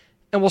whole,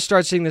 and we'll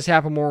start seeing this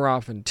happen more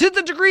often. To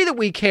the degree that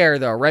we care,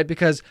 though, right?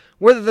 Because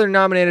whether they're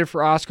nominated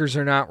for Oscars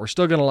or not, we're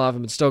still going to love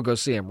them and still go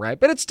see them, right?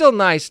 But it's still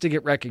nice to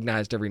get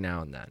recognized every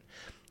now and then.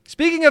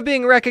 Speaking of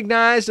being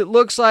recognized, it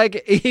looks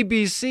like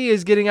ABC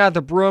is getting out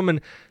the broom and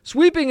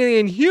sweeping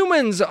the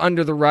Inhumans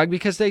under the rug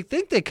because they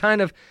think they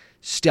kind of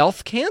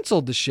stealth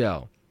canceled the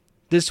show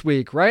this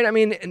week, right? I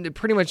mean,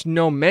 pretty much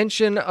no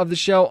mention of the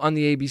show on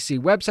the ABC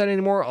website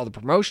anymore. All the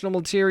promotional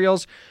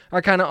materials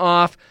are kind of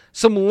off.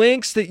 Some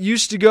links that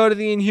used to go to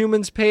the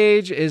Inhumans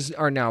page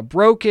are now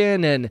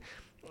broken. And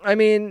I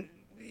mean,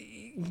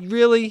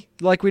 really,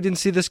 like we didn't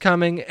see this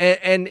coming.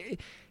 And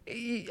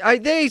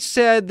they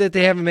said that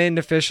they haven't made it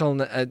official.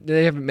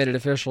 They haven't made it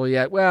official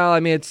yet. Well, I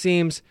mean, it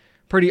seems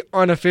pretty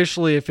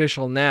unofficially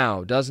official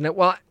now, doesn't it?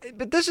 Well,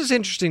 but this is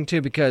interesting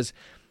too because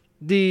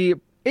the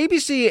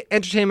ABC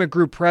Entertainment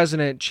Group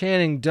president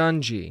Channing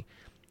Dungey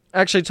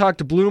actually talked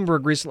to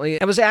Bloomberg recently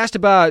and was asked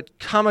about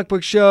comic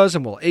book shows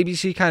and will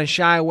ABC kind of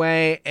shy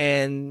away,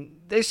 and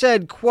they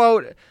said,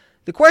 quote,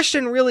 "The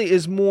question really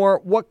is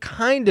more what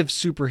kind of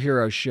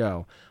superhero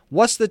show?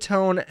 What's the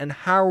tone and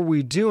how are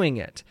we doing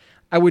it?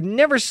 I would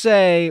never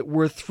say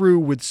we're through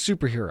with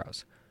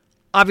superheroes.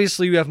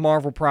 Obviously you have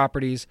Marvel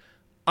properties.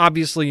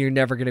 Obviously you're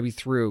never going to be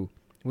through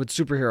with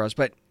superheroes,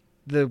 but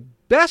the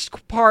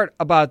best part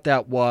about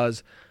that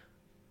was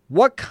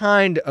what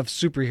kind of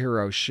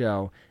superhero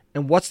show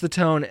and what's the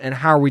tone and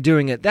how are we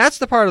doing it?" That's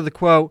the part of the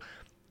quote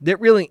that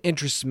really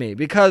interests me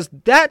because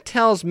that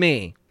tells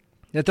me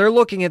that they're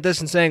looking at this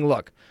and saying,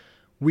 look,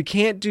 we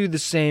can't do the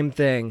same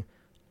thing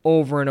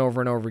over and over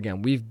and over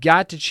again. We've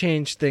got to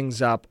change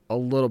things up a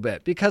little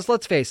bit because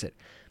let's face it,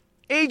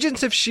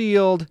 Agents of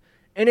S.H.I.E.L.D.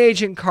 and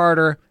Agent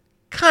Carter,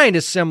 kind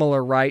of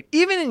similar, right?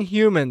 Even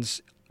Inhumans,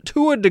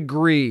 to a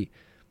degree,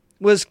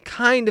 was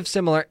kind of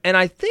similar. And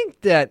I think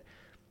that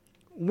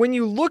when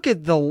you look at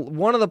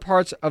one of the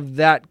parts of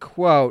that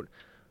quote,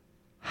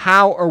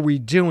 how are we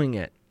doing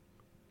it?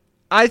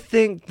 I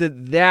think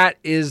that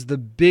is the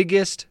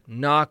biggest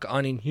knock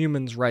on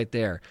Inhumans right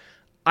there.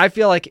 I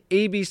feel like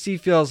ABC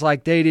feels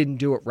like they didn't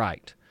do it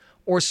right,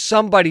 or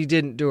somebody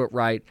didn't do it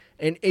right,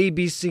 and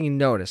ABC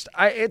noticed.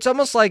 It's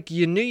almost like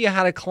you knew you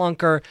had a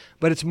clunker,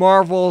 but it's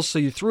Marvel, so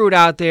you threw it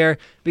out there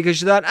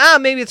because you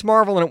thought, maybe it's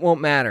Marvel and it won't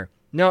matter.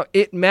 No,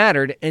 it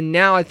mattered, and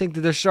now I think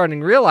that they're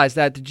starting to realize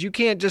that you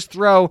can't just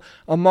throw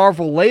a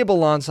Marvel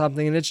label on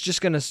something and it's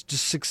just going to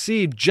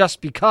succeed just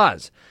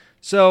because.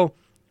 So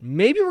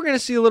maybe we're going to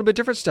see a little bit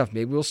different stuff.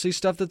 Maybe we'll see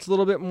stuff that's a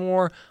little bit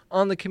more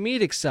on the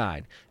comedic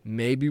side.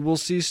 Maybe we'll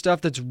see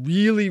stuff that's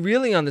really,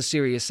 really on the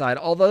serious side,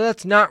 although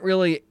that's not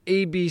really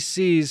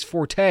ABC's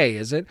forte,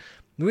 is it?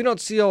 We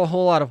don't see a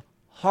whole lot of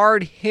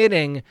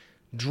hard-hitting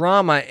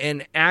drama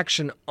and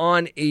action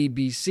on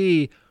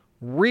ABC,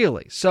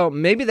 really. So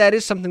maybe that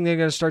is something they're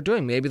going to start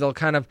doing. Maybe they'll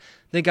kind of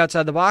think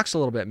outside the box a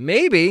little bit.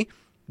 Maybe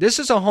This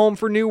is a home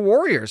for New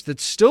Warriors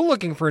that's still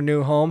looking for a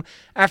new home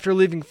after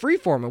leaving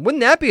Freeform. And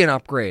wouldn't that be an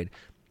upgrade?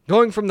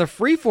 Going from the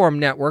Freeform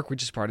network,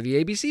 which is part of the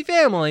ABC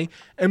family,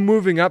 and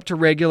moving up to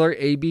regular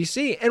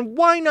ABC. And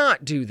why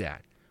not do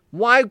that?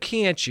 Why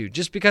can't you?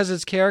 Just because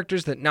it's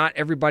characters that not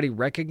everybody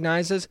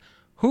recognizes?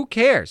 Who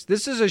cares?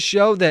 This is a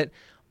show that,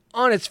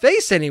 on its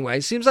face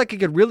anyway, seems like it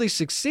could really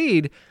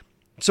succeed.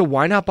 So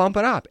why not bump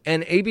it up?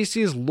 And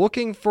ABC is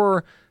looking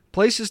for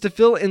places to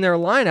fill in their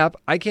lineup.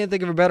 I can't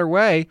think of a better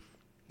way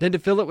than to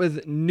fill it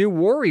with New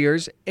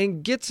Warriors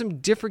and get some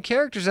different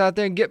characters out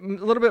there and get a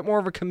little bit more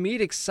of a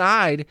comedic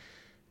side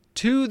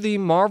to the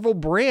Marvel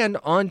brand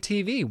on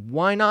TV.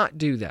 Why not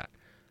do that?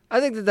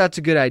 I think that that's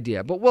a good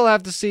idea, but we'll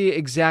have to see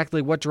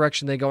exactly what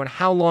direction they go and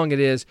how long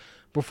it is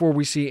before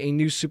we see a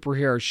new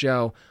superhero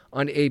show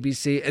on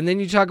ABC. And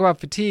then you talk about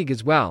fatigue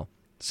as well.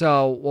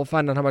 So we'll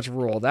find out how much of a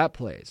role that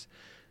plays.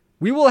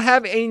 We will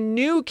have a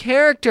new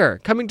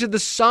character coming to the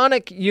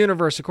Sonic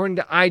universe. According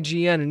to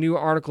IGN, a new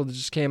article that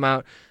just came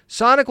out,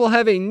 Sonic will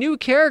have a new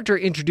character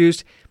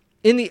introduced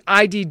in the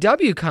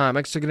IDW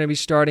comics. They're going to be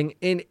starting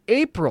in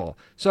April.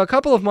 So a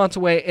couple of months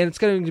away, and it's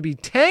going to be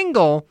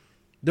Tangle,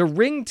 the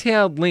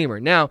ring-tailed lemur.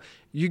 Now,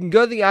 you can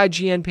go to the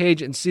IGN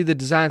page and see the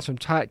designs from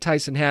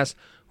Tyson Hesse,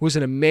 who's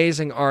an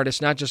amazing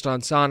artist, not just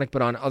on Sonic,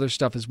 but on other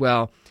stuff as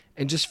well,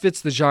 and just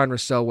fits the genre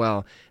so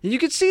well. And you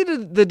can see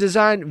the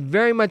design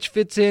very much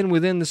fits in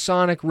within the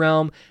Sonic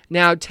realm.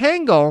 Now,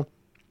 Tangle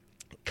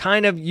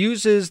kind of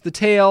uses the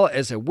tail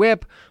as a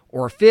whip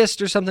or a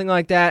fist or something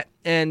like that,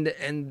 and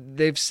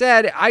they've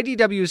said,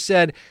 IDW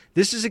said,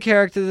 this is a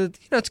character that,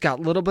 it's got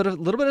a little bit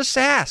of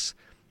sass,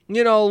 a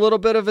little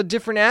bit of a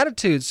different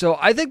attitude. So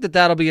I think that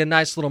that'll be a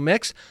nice little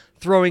mix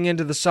throwing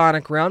into the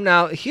Sonic realm.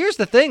 Now, here's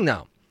the thing,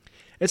 though.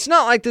 It's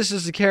not like this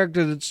is a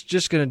character that's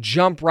just going to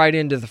jump right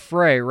into the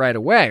fray right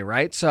away,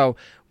 right? So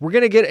we're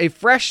going to get a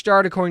fresh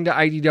start, according to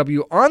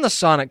IDW, on the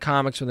Sonic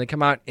comics when they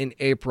come out in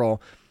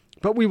April.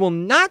 But we will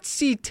not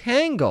see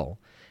Tangle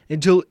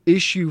until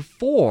issue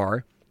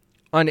 4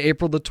 on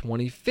April the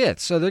 25th.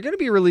 So they're going to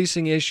be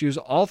releasing issues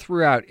all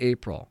throughout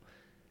April.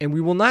 And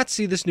we will not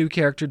see this new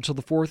character until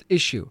the 4th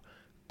issue.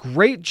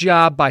 Great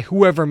job by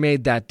whoever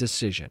made that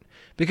decision,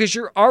 because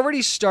you're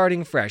already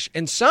starting fresh.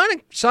 And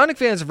Sonic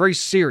fans are very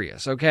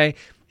serious, okay?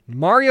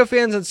 Mario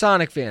fans and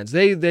Sonic fans,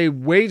 they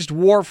waged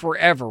war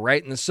forever,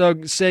 right, in the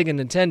Sega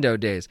Nintendo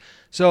days.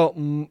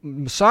 So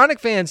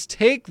Sonic fans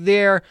take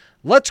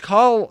let's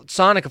call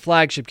Sonic a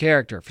flagship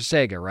character for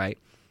Sega, right?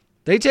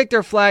 They take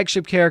their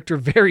flagship character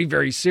very,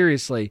 very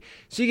seriously.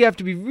 So you have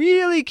to be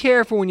really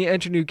careful when you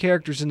enter new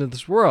characters into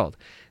this world.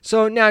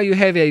 So now you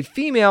have a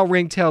female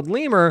ring-tailed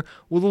lemur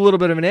with a little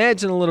bit of an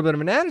edge and a little bit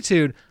of an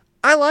attitude.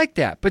 I like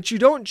that, but you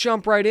don't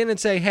jump right in and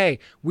say, hey,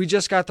 we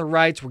just got the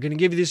rights. We're going to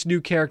give you this new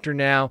character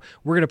now.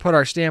 We're going to put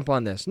our stamp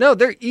on this. No,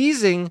 they're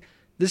easing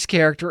this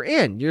character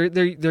in.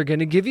 They're going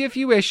to give you a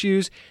few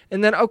issues,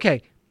 and then,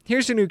 okay,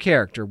 here's a new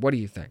character. What do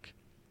you think?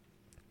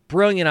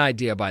 Brilliant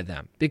idea by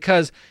them,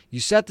 because you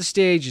set the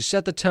stage, you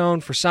set the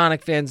tone for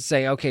Sonic fans to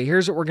say, okay,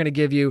 here's what we're going to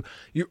give you.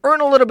 You earn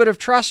a little bit of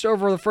trust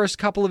over the first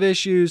couple of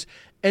issues,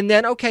 and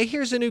then, okay,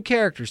 here's a new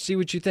character. See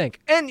what you think.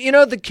 And,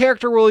 the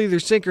character will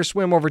either sink or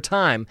swim over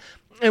time,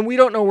 and we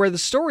don't know where the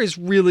story is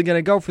really going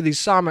to go for these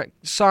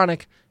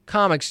Sonic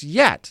comics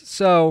yet.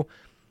 So,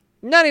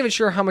 not even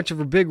sure how much of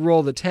a big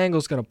role the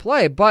Tangle's going to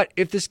play, but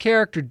if this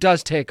character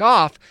does take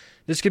off,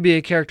 this could be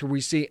a character we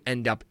see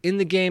end up in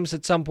the games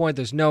at some point.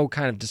 There's no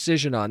kind of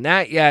decision on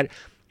that yet.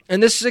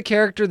 And this is a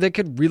character that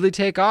could really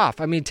take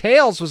off. I mean,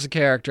 Tails was a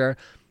character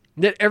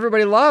that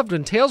everybody loved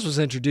when Tails was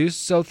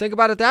introduced, so think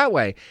about it that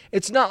way.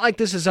 It's not like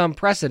this is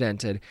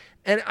unprecedented.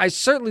 And I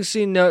certainly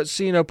see no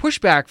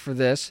pushback for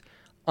this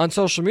on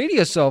social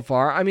media so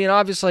far. I mean,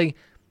 obviously,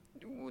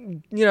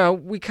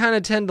 we kind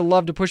of tend to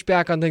love to push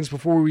back on things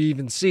before we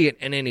even see it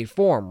in any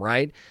form,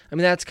 right? I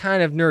mean, that's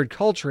kind of nerd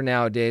culture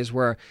nowadays,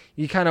 where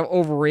you kind of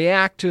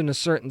overreact to, in a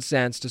certain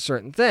sense, to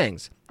certain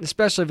things,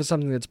 especially if it's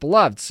something that's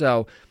beloved.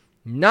 So,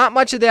 not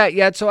much of that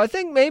yet. So I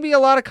think maybe a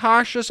lot of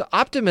cautious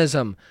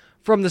optimism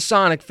from the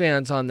Sonic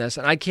fans on this,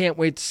 and I can't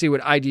wait to see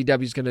what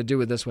IDW is going to do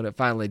with this when it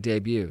finally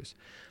debuts.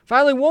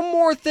 Finally, one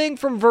more thing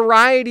from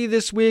Variety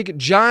this week.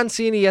 John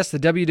Cena, yes, the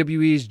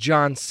WWE's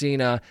John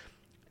Cena,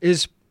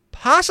 is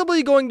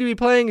possibly going to be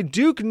playing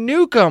Duke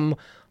Nukem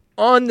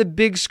on the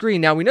big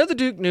screen. Now, we know the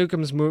Duke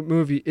Nukem's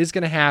movie is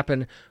going to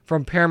happen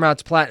from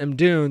Paramount's Platinum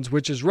Dunes,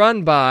 which is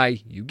run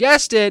by, you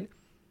guessed it,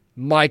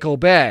 Michael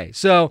Bay.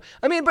 So,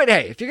 I mean, but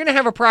hey, if you're going to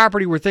have a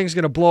property where things are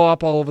going to blow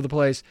up all over the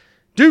place,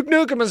 Duke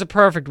Nukem is a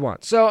perfect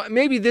one. So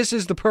maybe this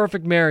is the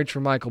perfect marriage for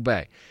Michael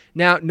Bay.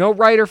 Now, no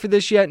writer for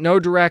this yet, no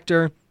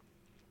director.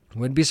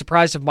 Wouldn't be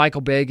surprised if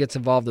Michael Bay gets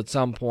involved at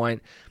some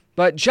point.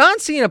 But John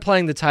Cena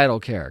playing the title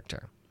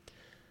character.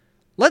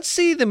 Let's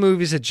see the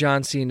movies that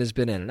John Cena has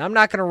been in. And I'm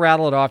not going to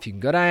rattle it off. You can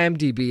go to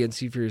IMDb and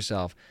see for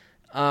yourself.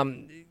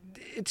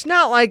 It's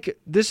not like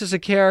this is a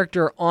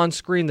character on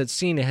screen that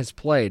Cena has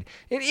played.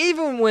 And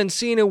even when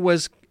Cena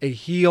was a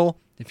heel,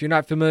 if you're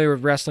not familiar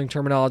with wrestling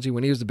terminology,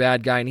 when he was the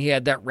bad guy and he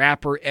had that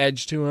rapper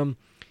edge to him,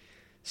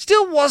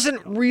 still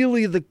wasn't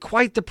really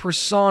quite the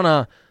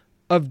persona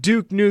of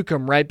Duke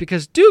Nukem, right?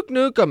 Because Duke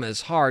Nukem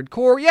is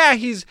hardcore. Yeah,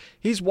 he's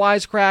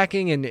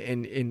wisecracking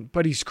and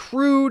but he's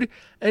crude.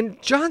 And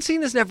John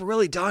Cena's never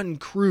really done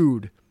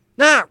crude.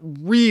 Not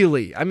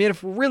really. I mean,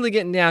 if we're really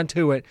getting down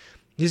to it,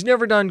 he's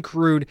never done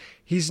crude.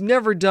 He's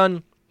never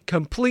done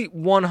complete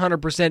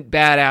 100%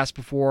 badass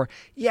before.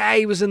 Yeah,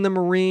 he was in the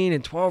Marine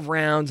in 12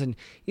 rounds, and,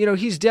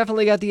 he's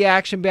definitely got the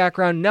action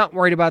background. Not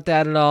worried about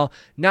that at all.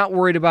 Not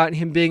worried about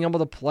him being able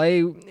to play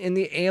in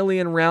the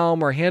alien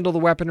realm or handle the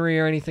weaponry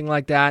or anything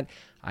like that.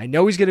 I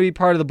know he's going to be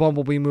part of the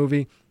Bumblebee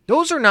movie.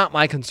 Those are not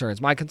my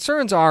concerns. My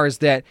concerns is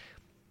that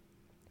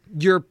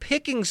you're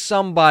picking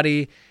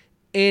somebody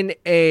in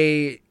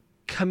a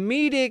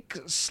comedic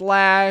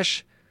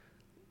 /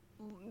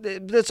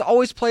 that's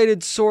always played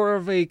as sort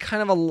of a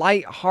kind of a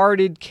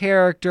light-hearted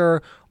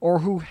character, or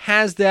who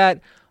has that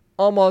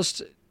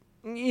almost,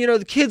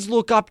 the kids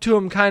look up to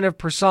him kind of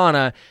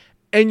persona,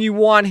 and you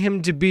want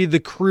him to be the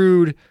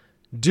crude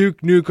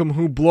Duke Nukem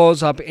who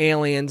blows up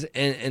aliens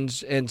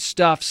and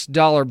stuffs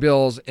dollar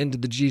bills into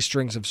the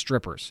G-strings of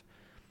strippers.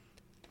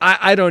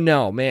 I don't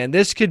know, man.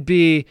 This could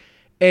be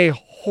a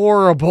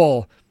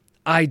horrible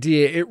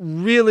idea. It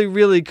really,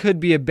 really could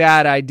be a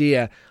bad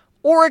idea.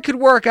 Or it could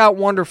work out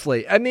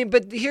wonderfully. I mean,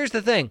 but here's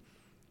the thing.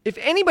 If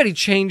anybody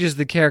changes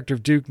the character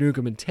of Duke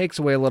Nukem and takes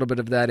away a little bit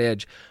of that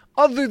edge,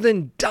 other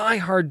than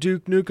diehard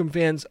Duke Nukem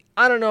fans,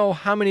 I don't know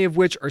how many of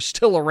which are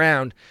still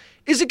around,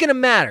 is it going to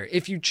matter?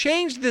 If you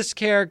change this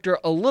character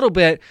a little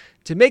bit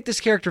to make this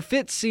character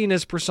fit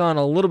Cena's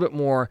persona a little bit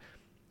more,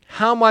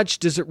 how much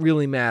does it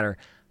really matter?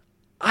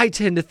 I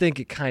tend to think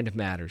it kind of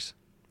matters.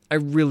 I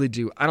really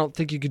do. I don't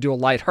think you could do a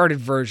lighthearted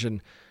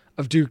version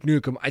of Duke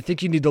Nukem. I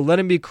think you need to let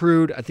him be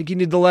crude. I think you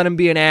need to let him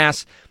be an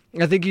ass.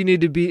 I think you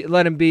need to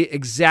let him be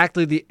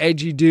exactly the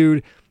edgy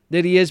dude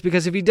that he is,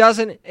 because if he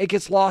doesn't, it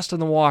gets lost in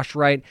the wash,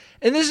 right?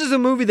 And this is a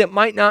movie that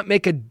might not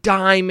make a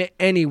dime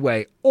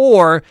anyway,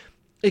 or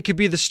it could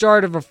be the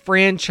start of a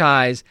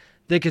franchise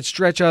that could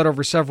stretch out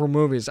over several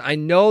movies. I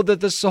know that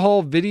this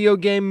whole video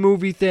game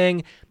movie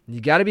thing, you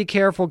got to be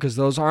careful because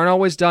those aren't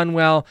always done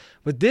well.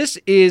 But this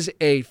is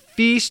a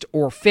feast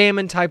or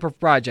famine type of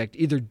project.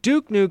 Either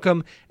Duke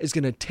Nukem is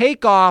going to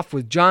take off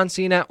with John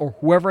Cena or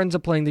whoever ends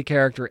up playing the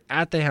character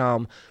at the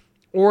helm,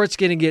 or it's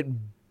going to get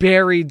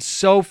buried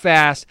so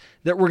fast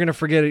that we're going to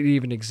forget it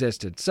even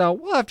existed. So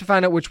we'll have to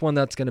find out which one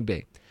that's going to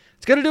be.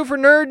 It's going to do for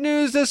Nerd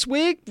News this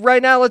week.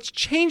 Right now, let's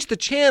change the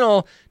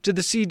channel to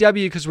the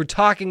CW because we're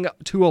talking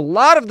to a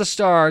lot of the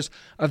stars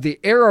of the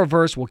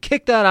Arrowverse. We'll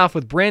kick that off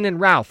with Brandon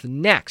Routh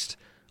next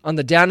on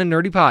the Down and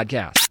Nerdy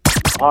podcast.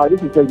 Hi,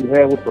 this is David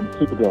Howard from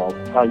Supergirl.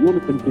 You're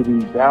listening to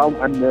the Down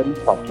and Nerdy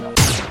podcast.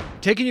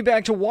 Taking you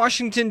back to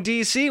Washington,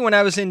 D.C. when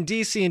I was in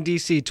D.C.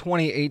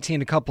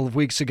 2018 a couple of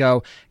weeks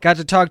ago. Got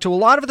to talk to a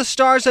lot of the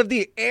stars of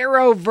the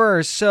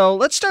Arrowverse. So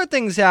let's start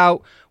things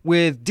out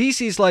with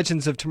DC's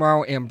Legends of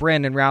Tomorrow and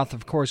Brandon Routh,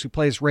 of course, who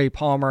plays Ray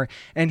Palmer.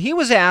 And he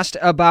was asked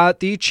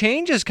about the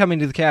changes coming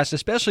to the cast,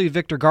 especially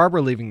Victor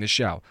Garber leaving the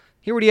show.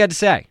 Hear what he had to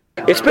say.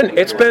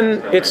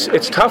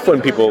 It's tough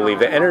when people leave.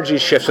 The energy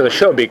shifts of the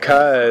show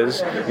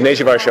because the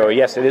nature of our show,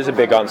 yes, it is a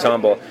big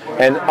ensemble,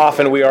 and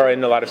often we are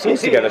in a lot of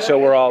scenes together. So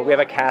we have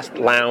a cast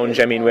lounge.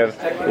 I mean, we have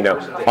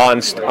on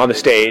the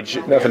stage,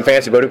 nothing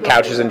fancy, but we have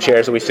couches and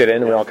chairs that we sit in,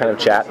 and we all kind of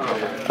chat.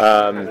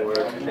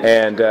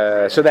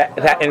 So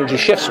that energy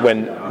shifts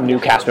when new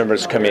cast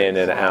members come in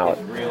and out.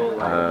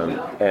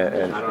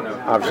 And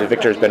obviously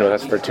Victor's been with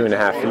us for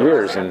 2.5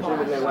 years, and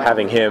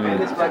having him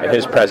and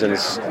his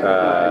presence,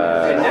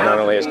 not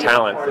only his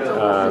talent,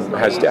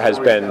 has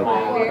been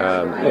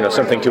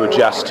something to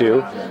adjust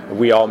to.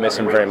 We all miss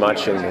him very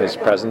much in his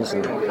presence,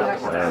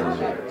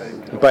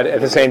 but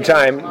at the same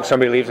time,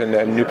 somebody leaves and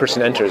a new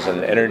person enters,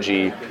 and the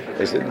energy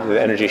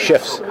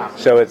shifts.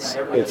 So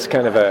it's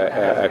kind of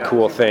a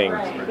cool thing,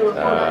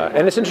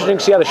 and it's interesting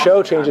to see how the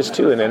show changes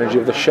too, and the energy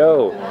of the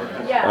show,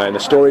 and the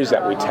stories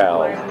that we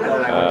tell.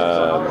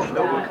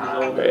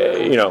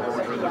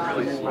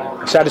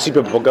 Sad to see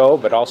people go,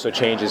 but also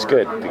change is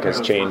good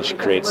because change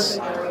creates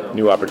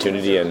new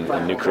opportunity and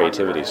new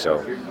creativity. So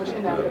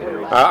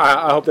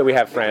I hope that we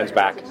have Franz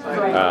back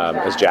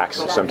as Jax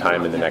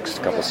sometime in the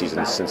next couple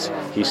seasons, since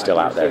he's still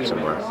out there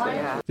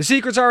somewhere. The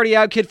secret's already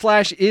out. Kid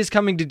Flash is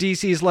coming to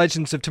DC's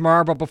Legends of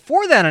Tomorrow, but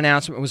before that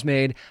announcement was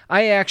made,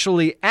 I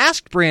actually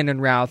asked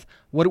Brandon Routh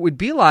what it would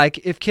be like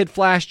if Kid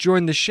Flash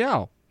joined the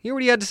show. Hear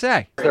what he had to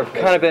say. There have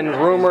kind of been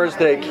rumors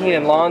that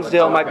Keenan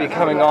Lonsdale might be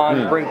coming on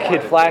to bring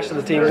Kid Flash to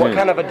the team. What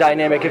kind of a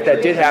dynamic, if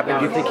that did happen,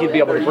 do you think he'd be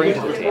able to bring to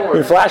the team? I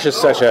mean, Flash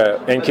is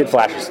and Kid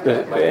Flash,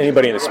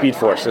 anybody in the Speed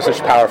Force, they're such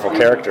powerful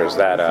characters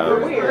that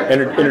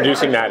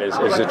introducing that is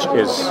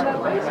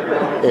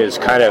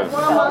kind of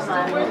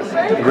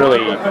really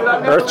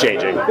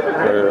earth-changing,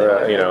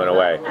 in a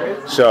way.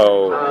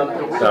 So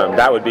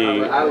that would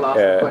be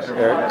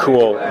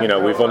cool.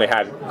 We've only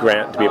had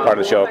Grant to be a part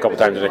of the show a couple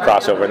times in a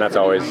crossover, and that's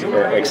always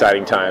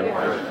exciting time.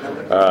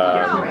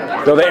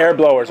 Though the air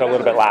blowers are a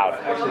little bit loud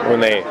when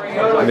they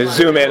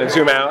zoom in and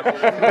zoom out. You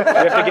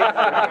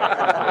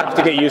have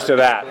to get used to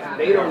that.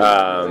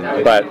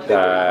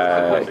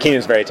 But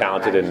Keenan's very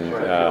talented,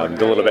 and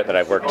the little bit that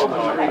I've worked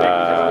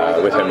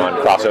with him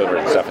on crossover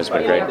and stuff has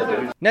been great.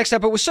 Next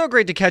up, it was so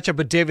great to catch up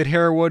with David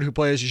Harewood, who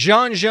plays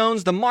J'onn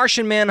J'onzz, the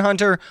Martian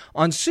Manhunter,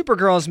 on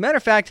Supergirl. As a matter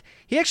of fact,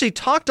 he actually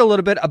talked a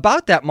little bit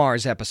about that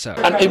Mars episode.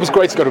 And it was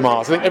great to go to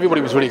Mars. I think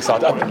everybody was really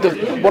excited.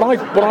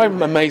 What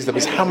I'm amazed at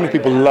is how many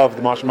people love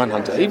the Martian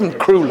Manhunter. Even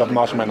crew love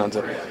Martian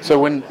Manhunter. So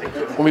when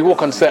we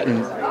walk on set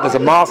and there's a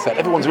Mars set,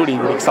 everyone's really,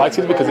 really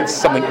excited because it's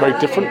something very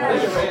different.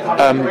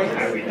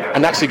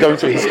 And actually going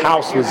to his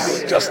house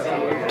was just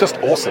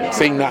awesome.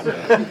 Seeing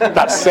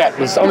that set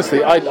was,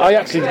 honestly, I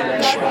actually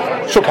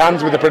shook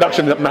hands with the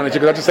production manager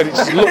because I just said it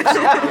just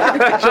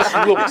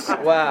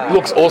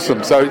looks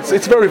awesome. So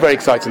it's very, very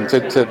exciting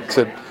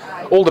to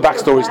all the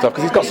backstory stuff,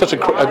 because he's got such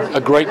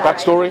a great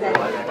backstory,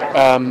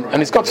 and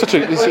he's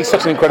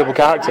such an incredible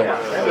character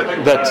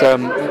that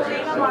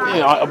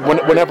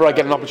whenever I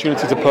get an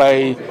opportunity to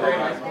play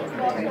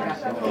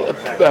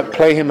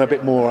him a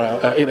bit more,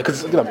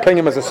 because playing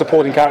him as a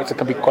supporting character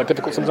can be quite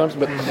difficult sometimes.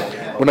 But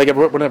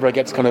whenever I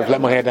get to kind of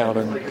let my hair down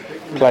and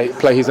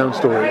play his own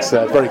story, it's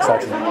very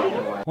exciting.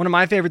 One of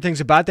my favorite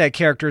things about that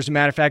character, as a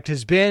matter of fact,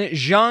 has been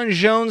J'onn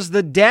J'onzz,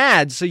 the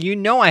dad. So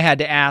I had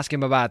to ask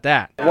him about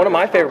that. One of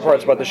my favorite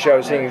parts about the show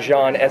is seeing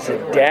J'onn as a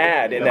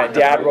dad in that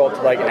dad role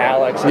to like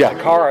Alex and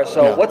Kara.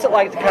 So what's it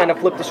like to kind of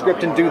flip the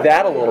script and do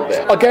that a little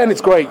bit? Again,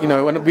 it's great,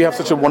 and we have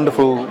such a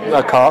wonderful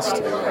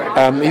cast.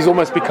 He's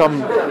almost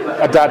become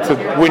a dad to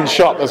Win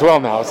Shot as well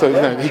now. So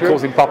he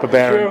calls him Papa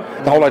Bear.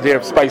 And the whole idea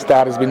of Space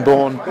Dad has been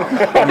born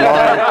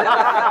online,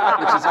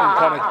 which has been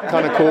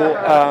kind of cool.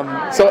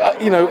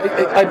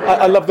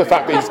 I love the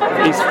fact that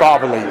he's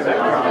fatherly,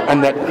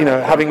 and that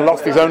having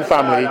lost his own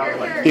family,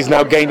 he's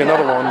now gained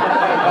another one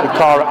with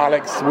Kara,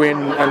 Alex, Win,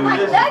 and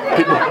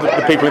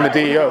the people in the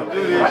DEO.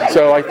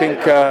 So I think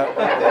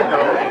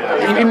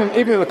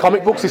even in the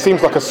comic books, he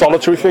seems like a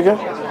solitary figure.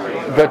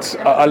 But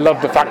I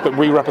love the fact that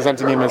we're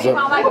representing him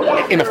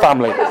in a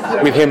family,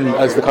 with him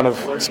as the kind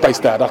of space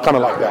dad. I kind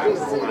of like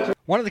that.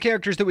 One of the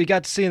characters that we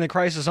got to see in the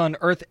Crisis on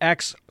Earth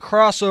X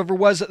crossover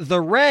was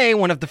the Ray,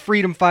 one of the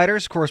Freedom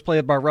Fighters, of course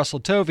played by Russell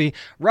Tovey.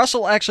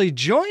 Russell actually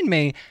joined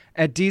me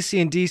at DC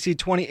and DC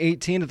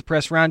 2018 at the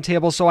Press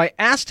Roundtable, so I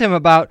asked him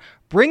about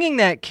bringing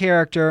that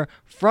character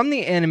from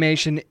the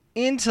animation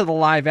into the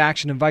live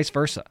action and vice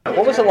versa.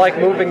 What was it like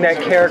moving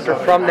that character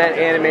from that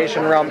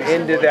animation realm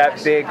into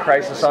that big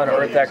Crisis on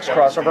Earth X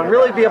crossover?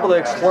 Really be able to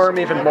explore him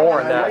even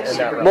more in that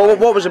realm? Well,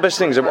 what was the best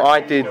thing is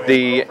I did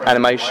the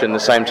animation the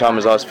same time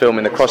as I was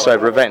filming the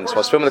crossover event. So I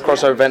was filming the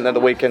crossover event, and at the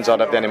weekends I'd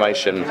have the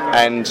animation,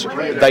 and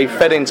they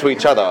fed into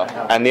each other.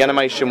 And the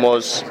animation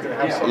was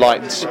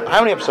like,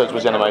 how many episodes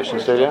was the animation,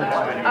 Studio?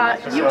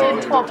 You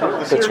did 12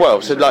 total. So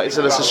 12. So there's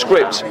a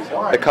script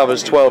that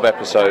covers 12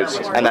 episodes,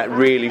 and that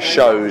really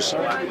shows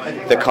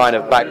the kind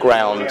of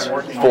background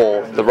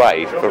for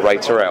Ray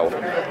Terrell.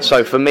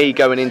 So for me,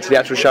 going into the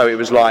actual show, it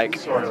was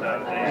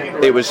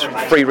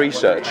free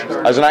research.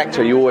 As an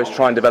actor, you always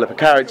try and develop a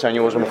character, and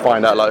you always want to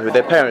find out like who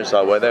their parents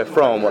are, where they're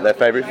from, what their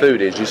favourite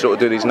food is. You sort of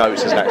do these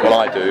notes as an actor, well,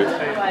 I do,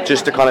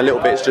 just to kind of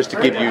little bits, just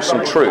to give you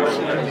some truth.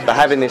 But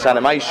having this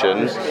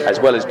animation, as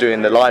well as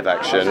doing the live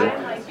action,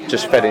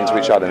 just fed into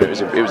each other, and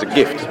it was a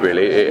gift,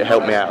 really. It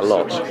helped me out a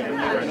lot.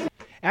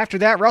 After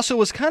that, Russell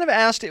was kind of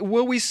asked,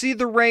 will we see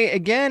the Ray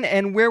again,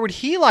 and where would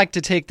he like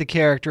to take the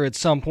character at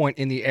some point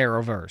in the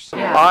Arrowverse?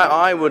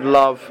 I would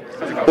love...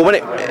 Well,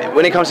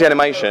 when it comes to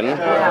animation,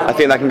 I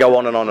think that can go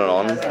on and on and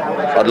on.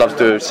 I'd love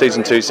to do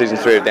Season 2, Season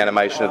 3 of the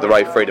animation of the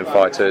Ray Freedom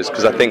Fighters,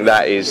 because I think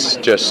that is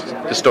just...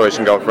 The stories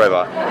can go on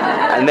forever.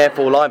 And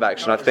therefore, live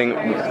action, I think,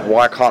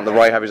 why can't the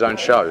Ray have his own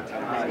show?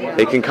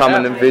 He can come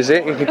in and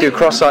visit, he can do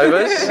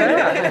crossovers,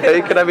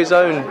 he can have his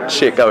own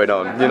shit going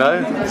on,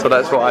 So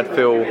that's what I'd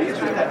feel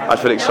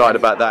excited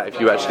about that, if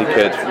you actually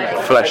could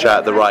flesh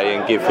out the Ray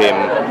and give him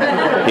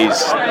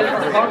his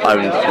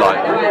own,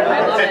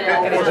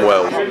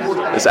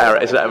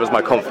 that was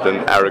my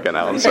confident, arrogant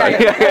answer. Well, he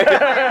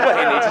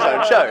needs his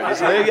own show,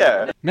 doesn't he?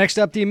 Yeah. Next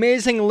up, the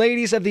amazing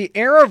ladies of the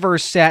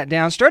Arrowverse sat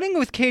down, starting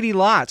with Katie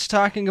Lotz,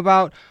 talking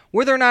about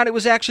whether or not it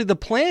was actually the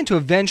plan to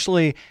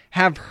eventually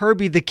have her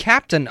be the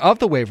captain of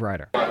the Wave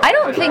Rider. I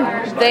don't think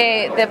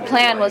the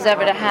plan was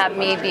ever to have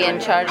me be in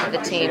charge of the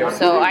team,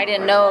 so I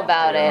didn't know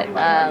about it.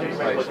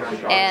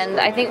 And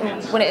I think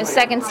when it was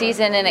second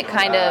season and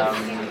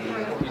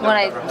when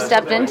I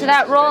stepped into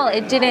that role,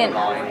 it didn't...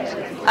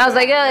 I was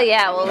like, oh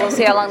yeah, well, we'll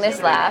see how long this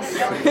lasts,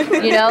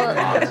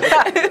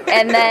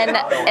 and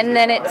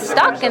then it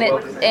stuck,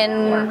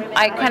 and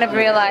I kind of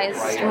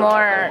realized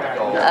more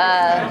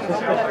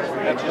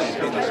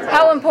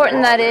how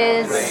important that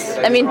is.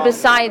 I mean,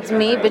 besides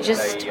me, but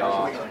just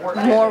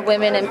more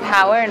women in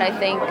power, and I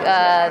think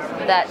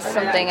that's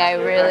something I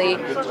really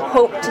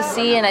hope to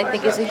see, and I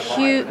think is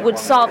would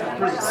solve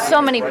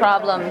so many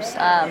problems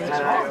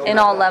in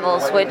all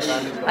levels, which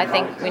I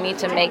think we need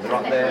to make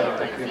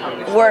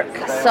work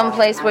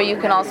someplace where you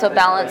can also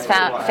balance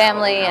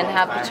family and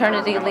have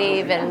paternity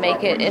leave and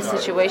make it a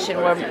situation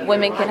where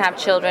women can have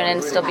children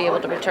and still be able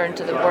to return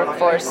to the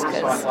workforce,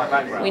 because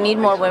we need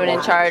more women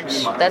in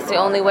charge. That's the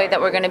only way that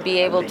we're going to be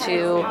able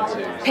to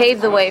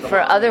pave the way for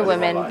other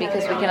women,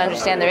 because we can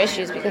understand their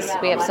issues, because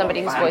we have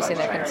somebody who's voicing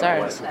their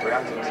concerns.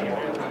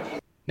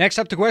 Next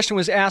up, the question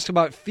was asked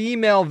about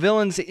female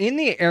villains in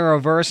the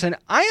Arrowverse, and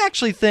I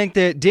actually think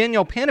that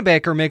Danielle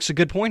Panabaker makes a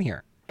good point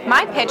here.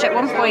 My pitch at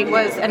one point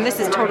was, and this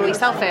is totally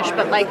selfish,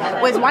 but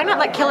was why not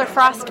let Killer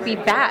Frost be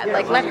bad?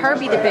 Let her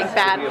be the big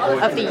bad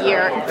of the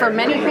year. For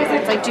many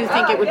reasons, I do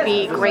think it would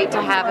be great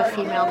to have a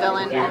female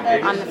villain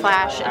on The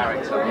Flash on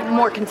a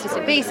more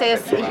consistent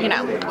basis. Yes,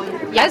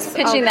 I was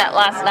pitching that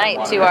last night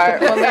when we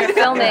were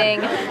filming.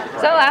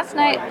 So last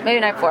night, maybe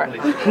night before,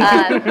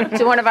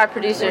 to one of our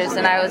producers,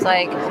 and I was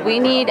like,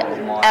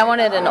 I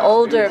wanted an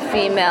older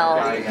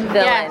female villain.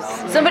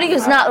 Yes. Somebody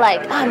who's not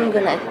like, I'm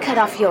going to cut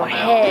off your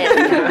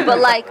head, but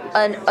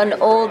an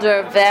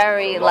older,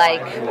 very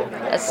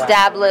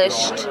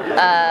established.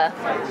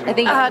 I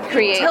think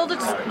create. Do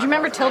you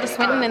remember Tilda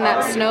Swinton in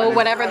that Snow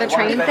whatever the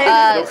train thing?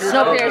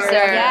 Snowpiercer.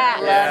 Yeah,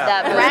 love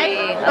that movie.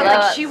 Right?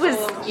 But she was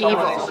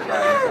evil.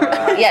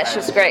 Yeah, she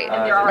was great.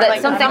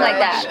 Something like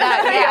that.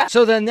 Yeah.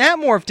 So then that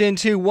morphed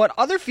into what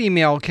other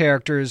female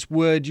characters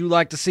would you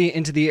like to see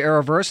into the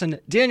Arrowverse?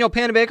 And Danielle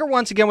Panabaker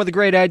once again with a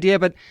great idea,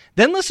 but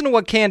then listen to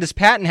what Candace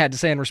Patton had to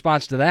say in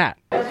response to that.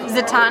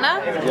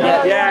 Zatanna?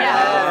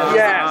 Yes.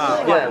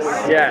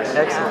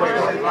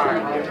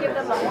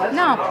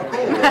 No.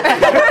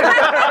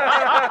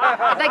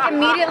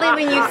 Immediately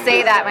when you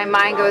say that, my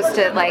mind goes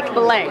to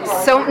blank.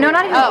 So no,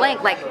 not even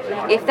blank.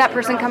 If that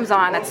person comes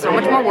on, that's so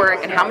much more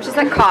work, and how much does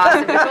that cost?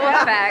 And visual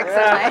effects.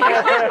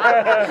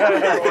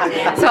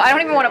 And so I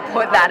don't even want to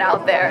put that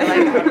out there.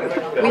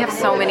 We have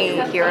so many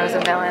heroes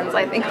and villains.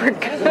 I think we're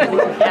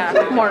good.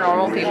 Yeah, more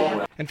normal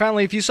people. And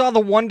finally, if you saw the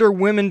Wonder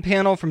Women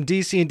panel from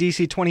DC and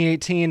DC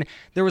 2018,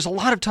 there was a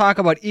lot of talk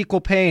about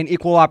equal pay and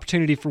equal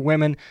opportunity for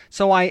women.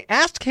 So I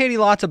asked Katie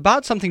Lotz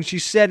about something she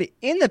said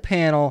in the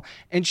panel,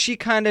 and she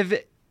kind of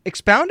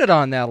expounded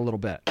on that a little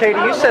bit. Katie,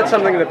 you said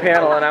something in the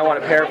panel, and I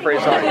want to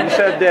paraphrase on it. You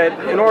said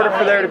that in order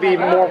for there to be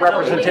more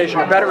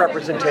representation or better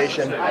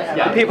representation,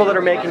 the people that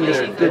are making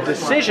the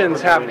decisions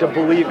have to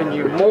believe in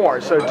you more.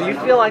 So do you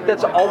feel like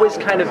that's always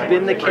kind of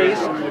been the case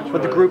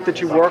with the group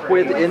that you work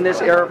with in this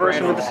Arrowverse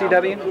and with the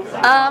CW?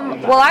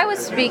 Well, I was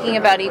speaking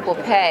about equal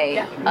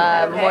pay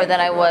more than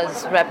I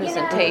was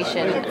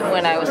representation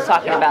when I was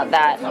talking about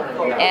that.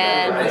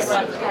 And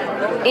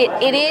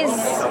it is,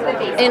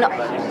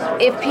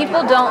 if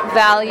people don't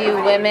value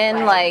women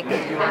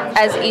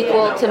as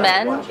equal to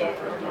men,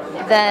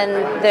 then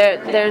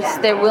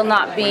there will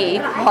not be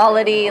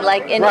equality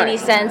in any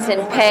sense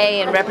in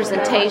pay and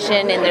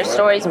representation in their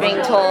stories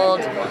being told.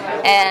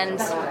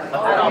 And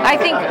I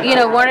think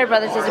Warner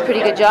Brothers does a pretty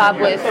good job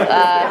with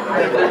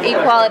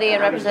equality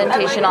and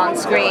representation on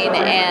screen,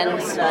 and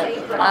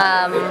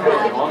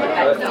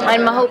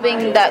I'm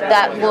hoping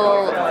that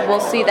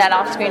we'll see that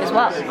off screen as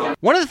well.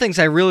 One of the things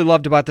I really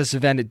loved about this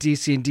event at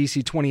DC and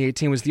DC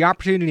 2018 was the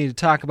opportunity to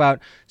talk about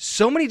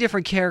so many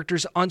different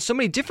characters on so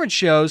many different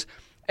shows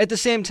at the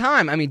same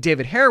time. I mean,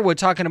 David Harewood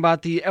talking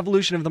about the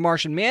evolution of the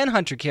Martian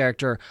Manhunter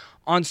character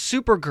on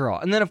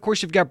Supergirl. And then, of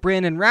course, you've got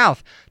Brandon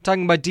Routh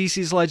talking about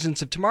DC's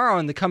Legends of Tomorrow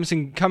and the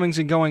comings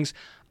and goings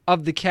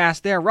of the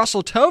cast there.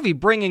 Russell Tovey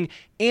bringing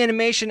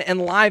animation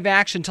and live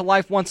action to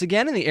life once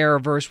again in the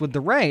Arrowverse with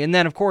The Ray. And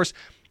then, of course,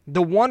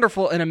 the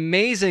wonderful and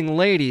amazing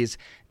ladies,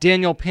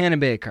 Danielle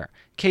Panabaker,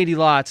 Katie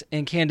Lotz,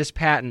 and Candace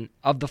Patton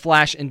of The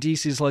Flash and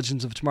DC's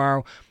Legends of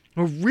Tomorrow,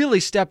 who really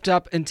stepped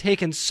up and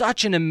taken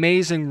such an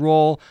amazing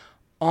role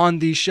on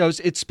these shows.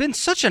 It's been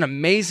such an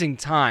amazing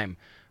time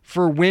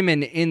for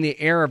women in the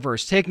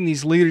Arrowverse, taking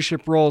these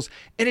leadership roles,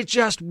 and it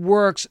just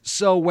works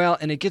so well,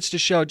 and it gets to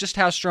show just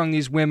how strong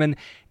these women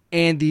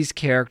and these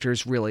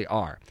characters really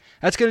are.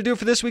 That's going to do it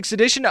for this week's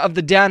edition of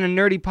the Down and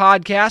Nerdy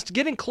podcast.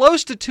 Getting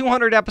close to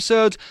 200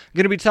 episodes. I'm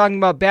going to be talking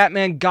about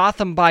Batman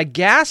Gotham by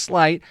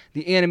Gaslight,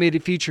 the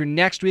animated feature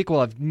next week.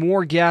 We'll have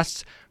more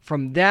guests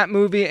from that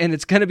movie, and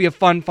it's going to be a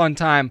fun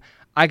time.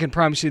 I can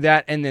promise you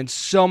that, and then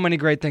so many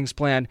great things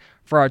planned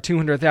for our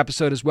 200th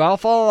episode as well.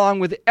 Follow along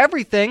with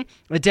everything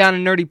at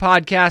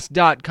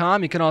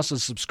downandnerdypodcast.com. You can also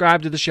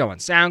subscribe to the show on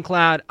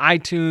SoundCloud,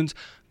 iTunes,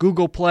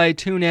 Google Play,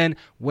 TuneIn,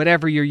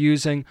 whatever you're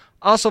using.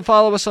 Also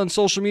follow us on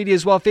social media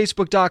as well,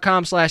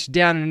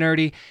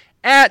 facebook.com/downandnerdy,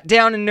 at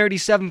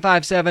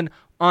downandnerdy757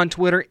 on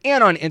Twitter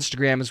and on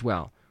Instagram as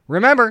well.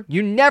 Remember,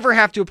 you never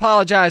have to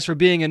apologize for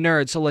being a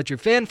nerd, so let your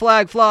fan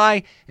flag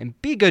fly and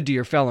be good to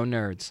your fellow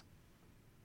nerds.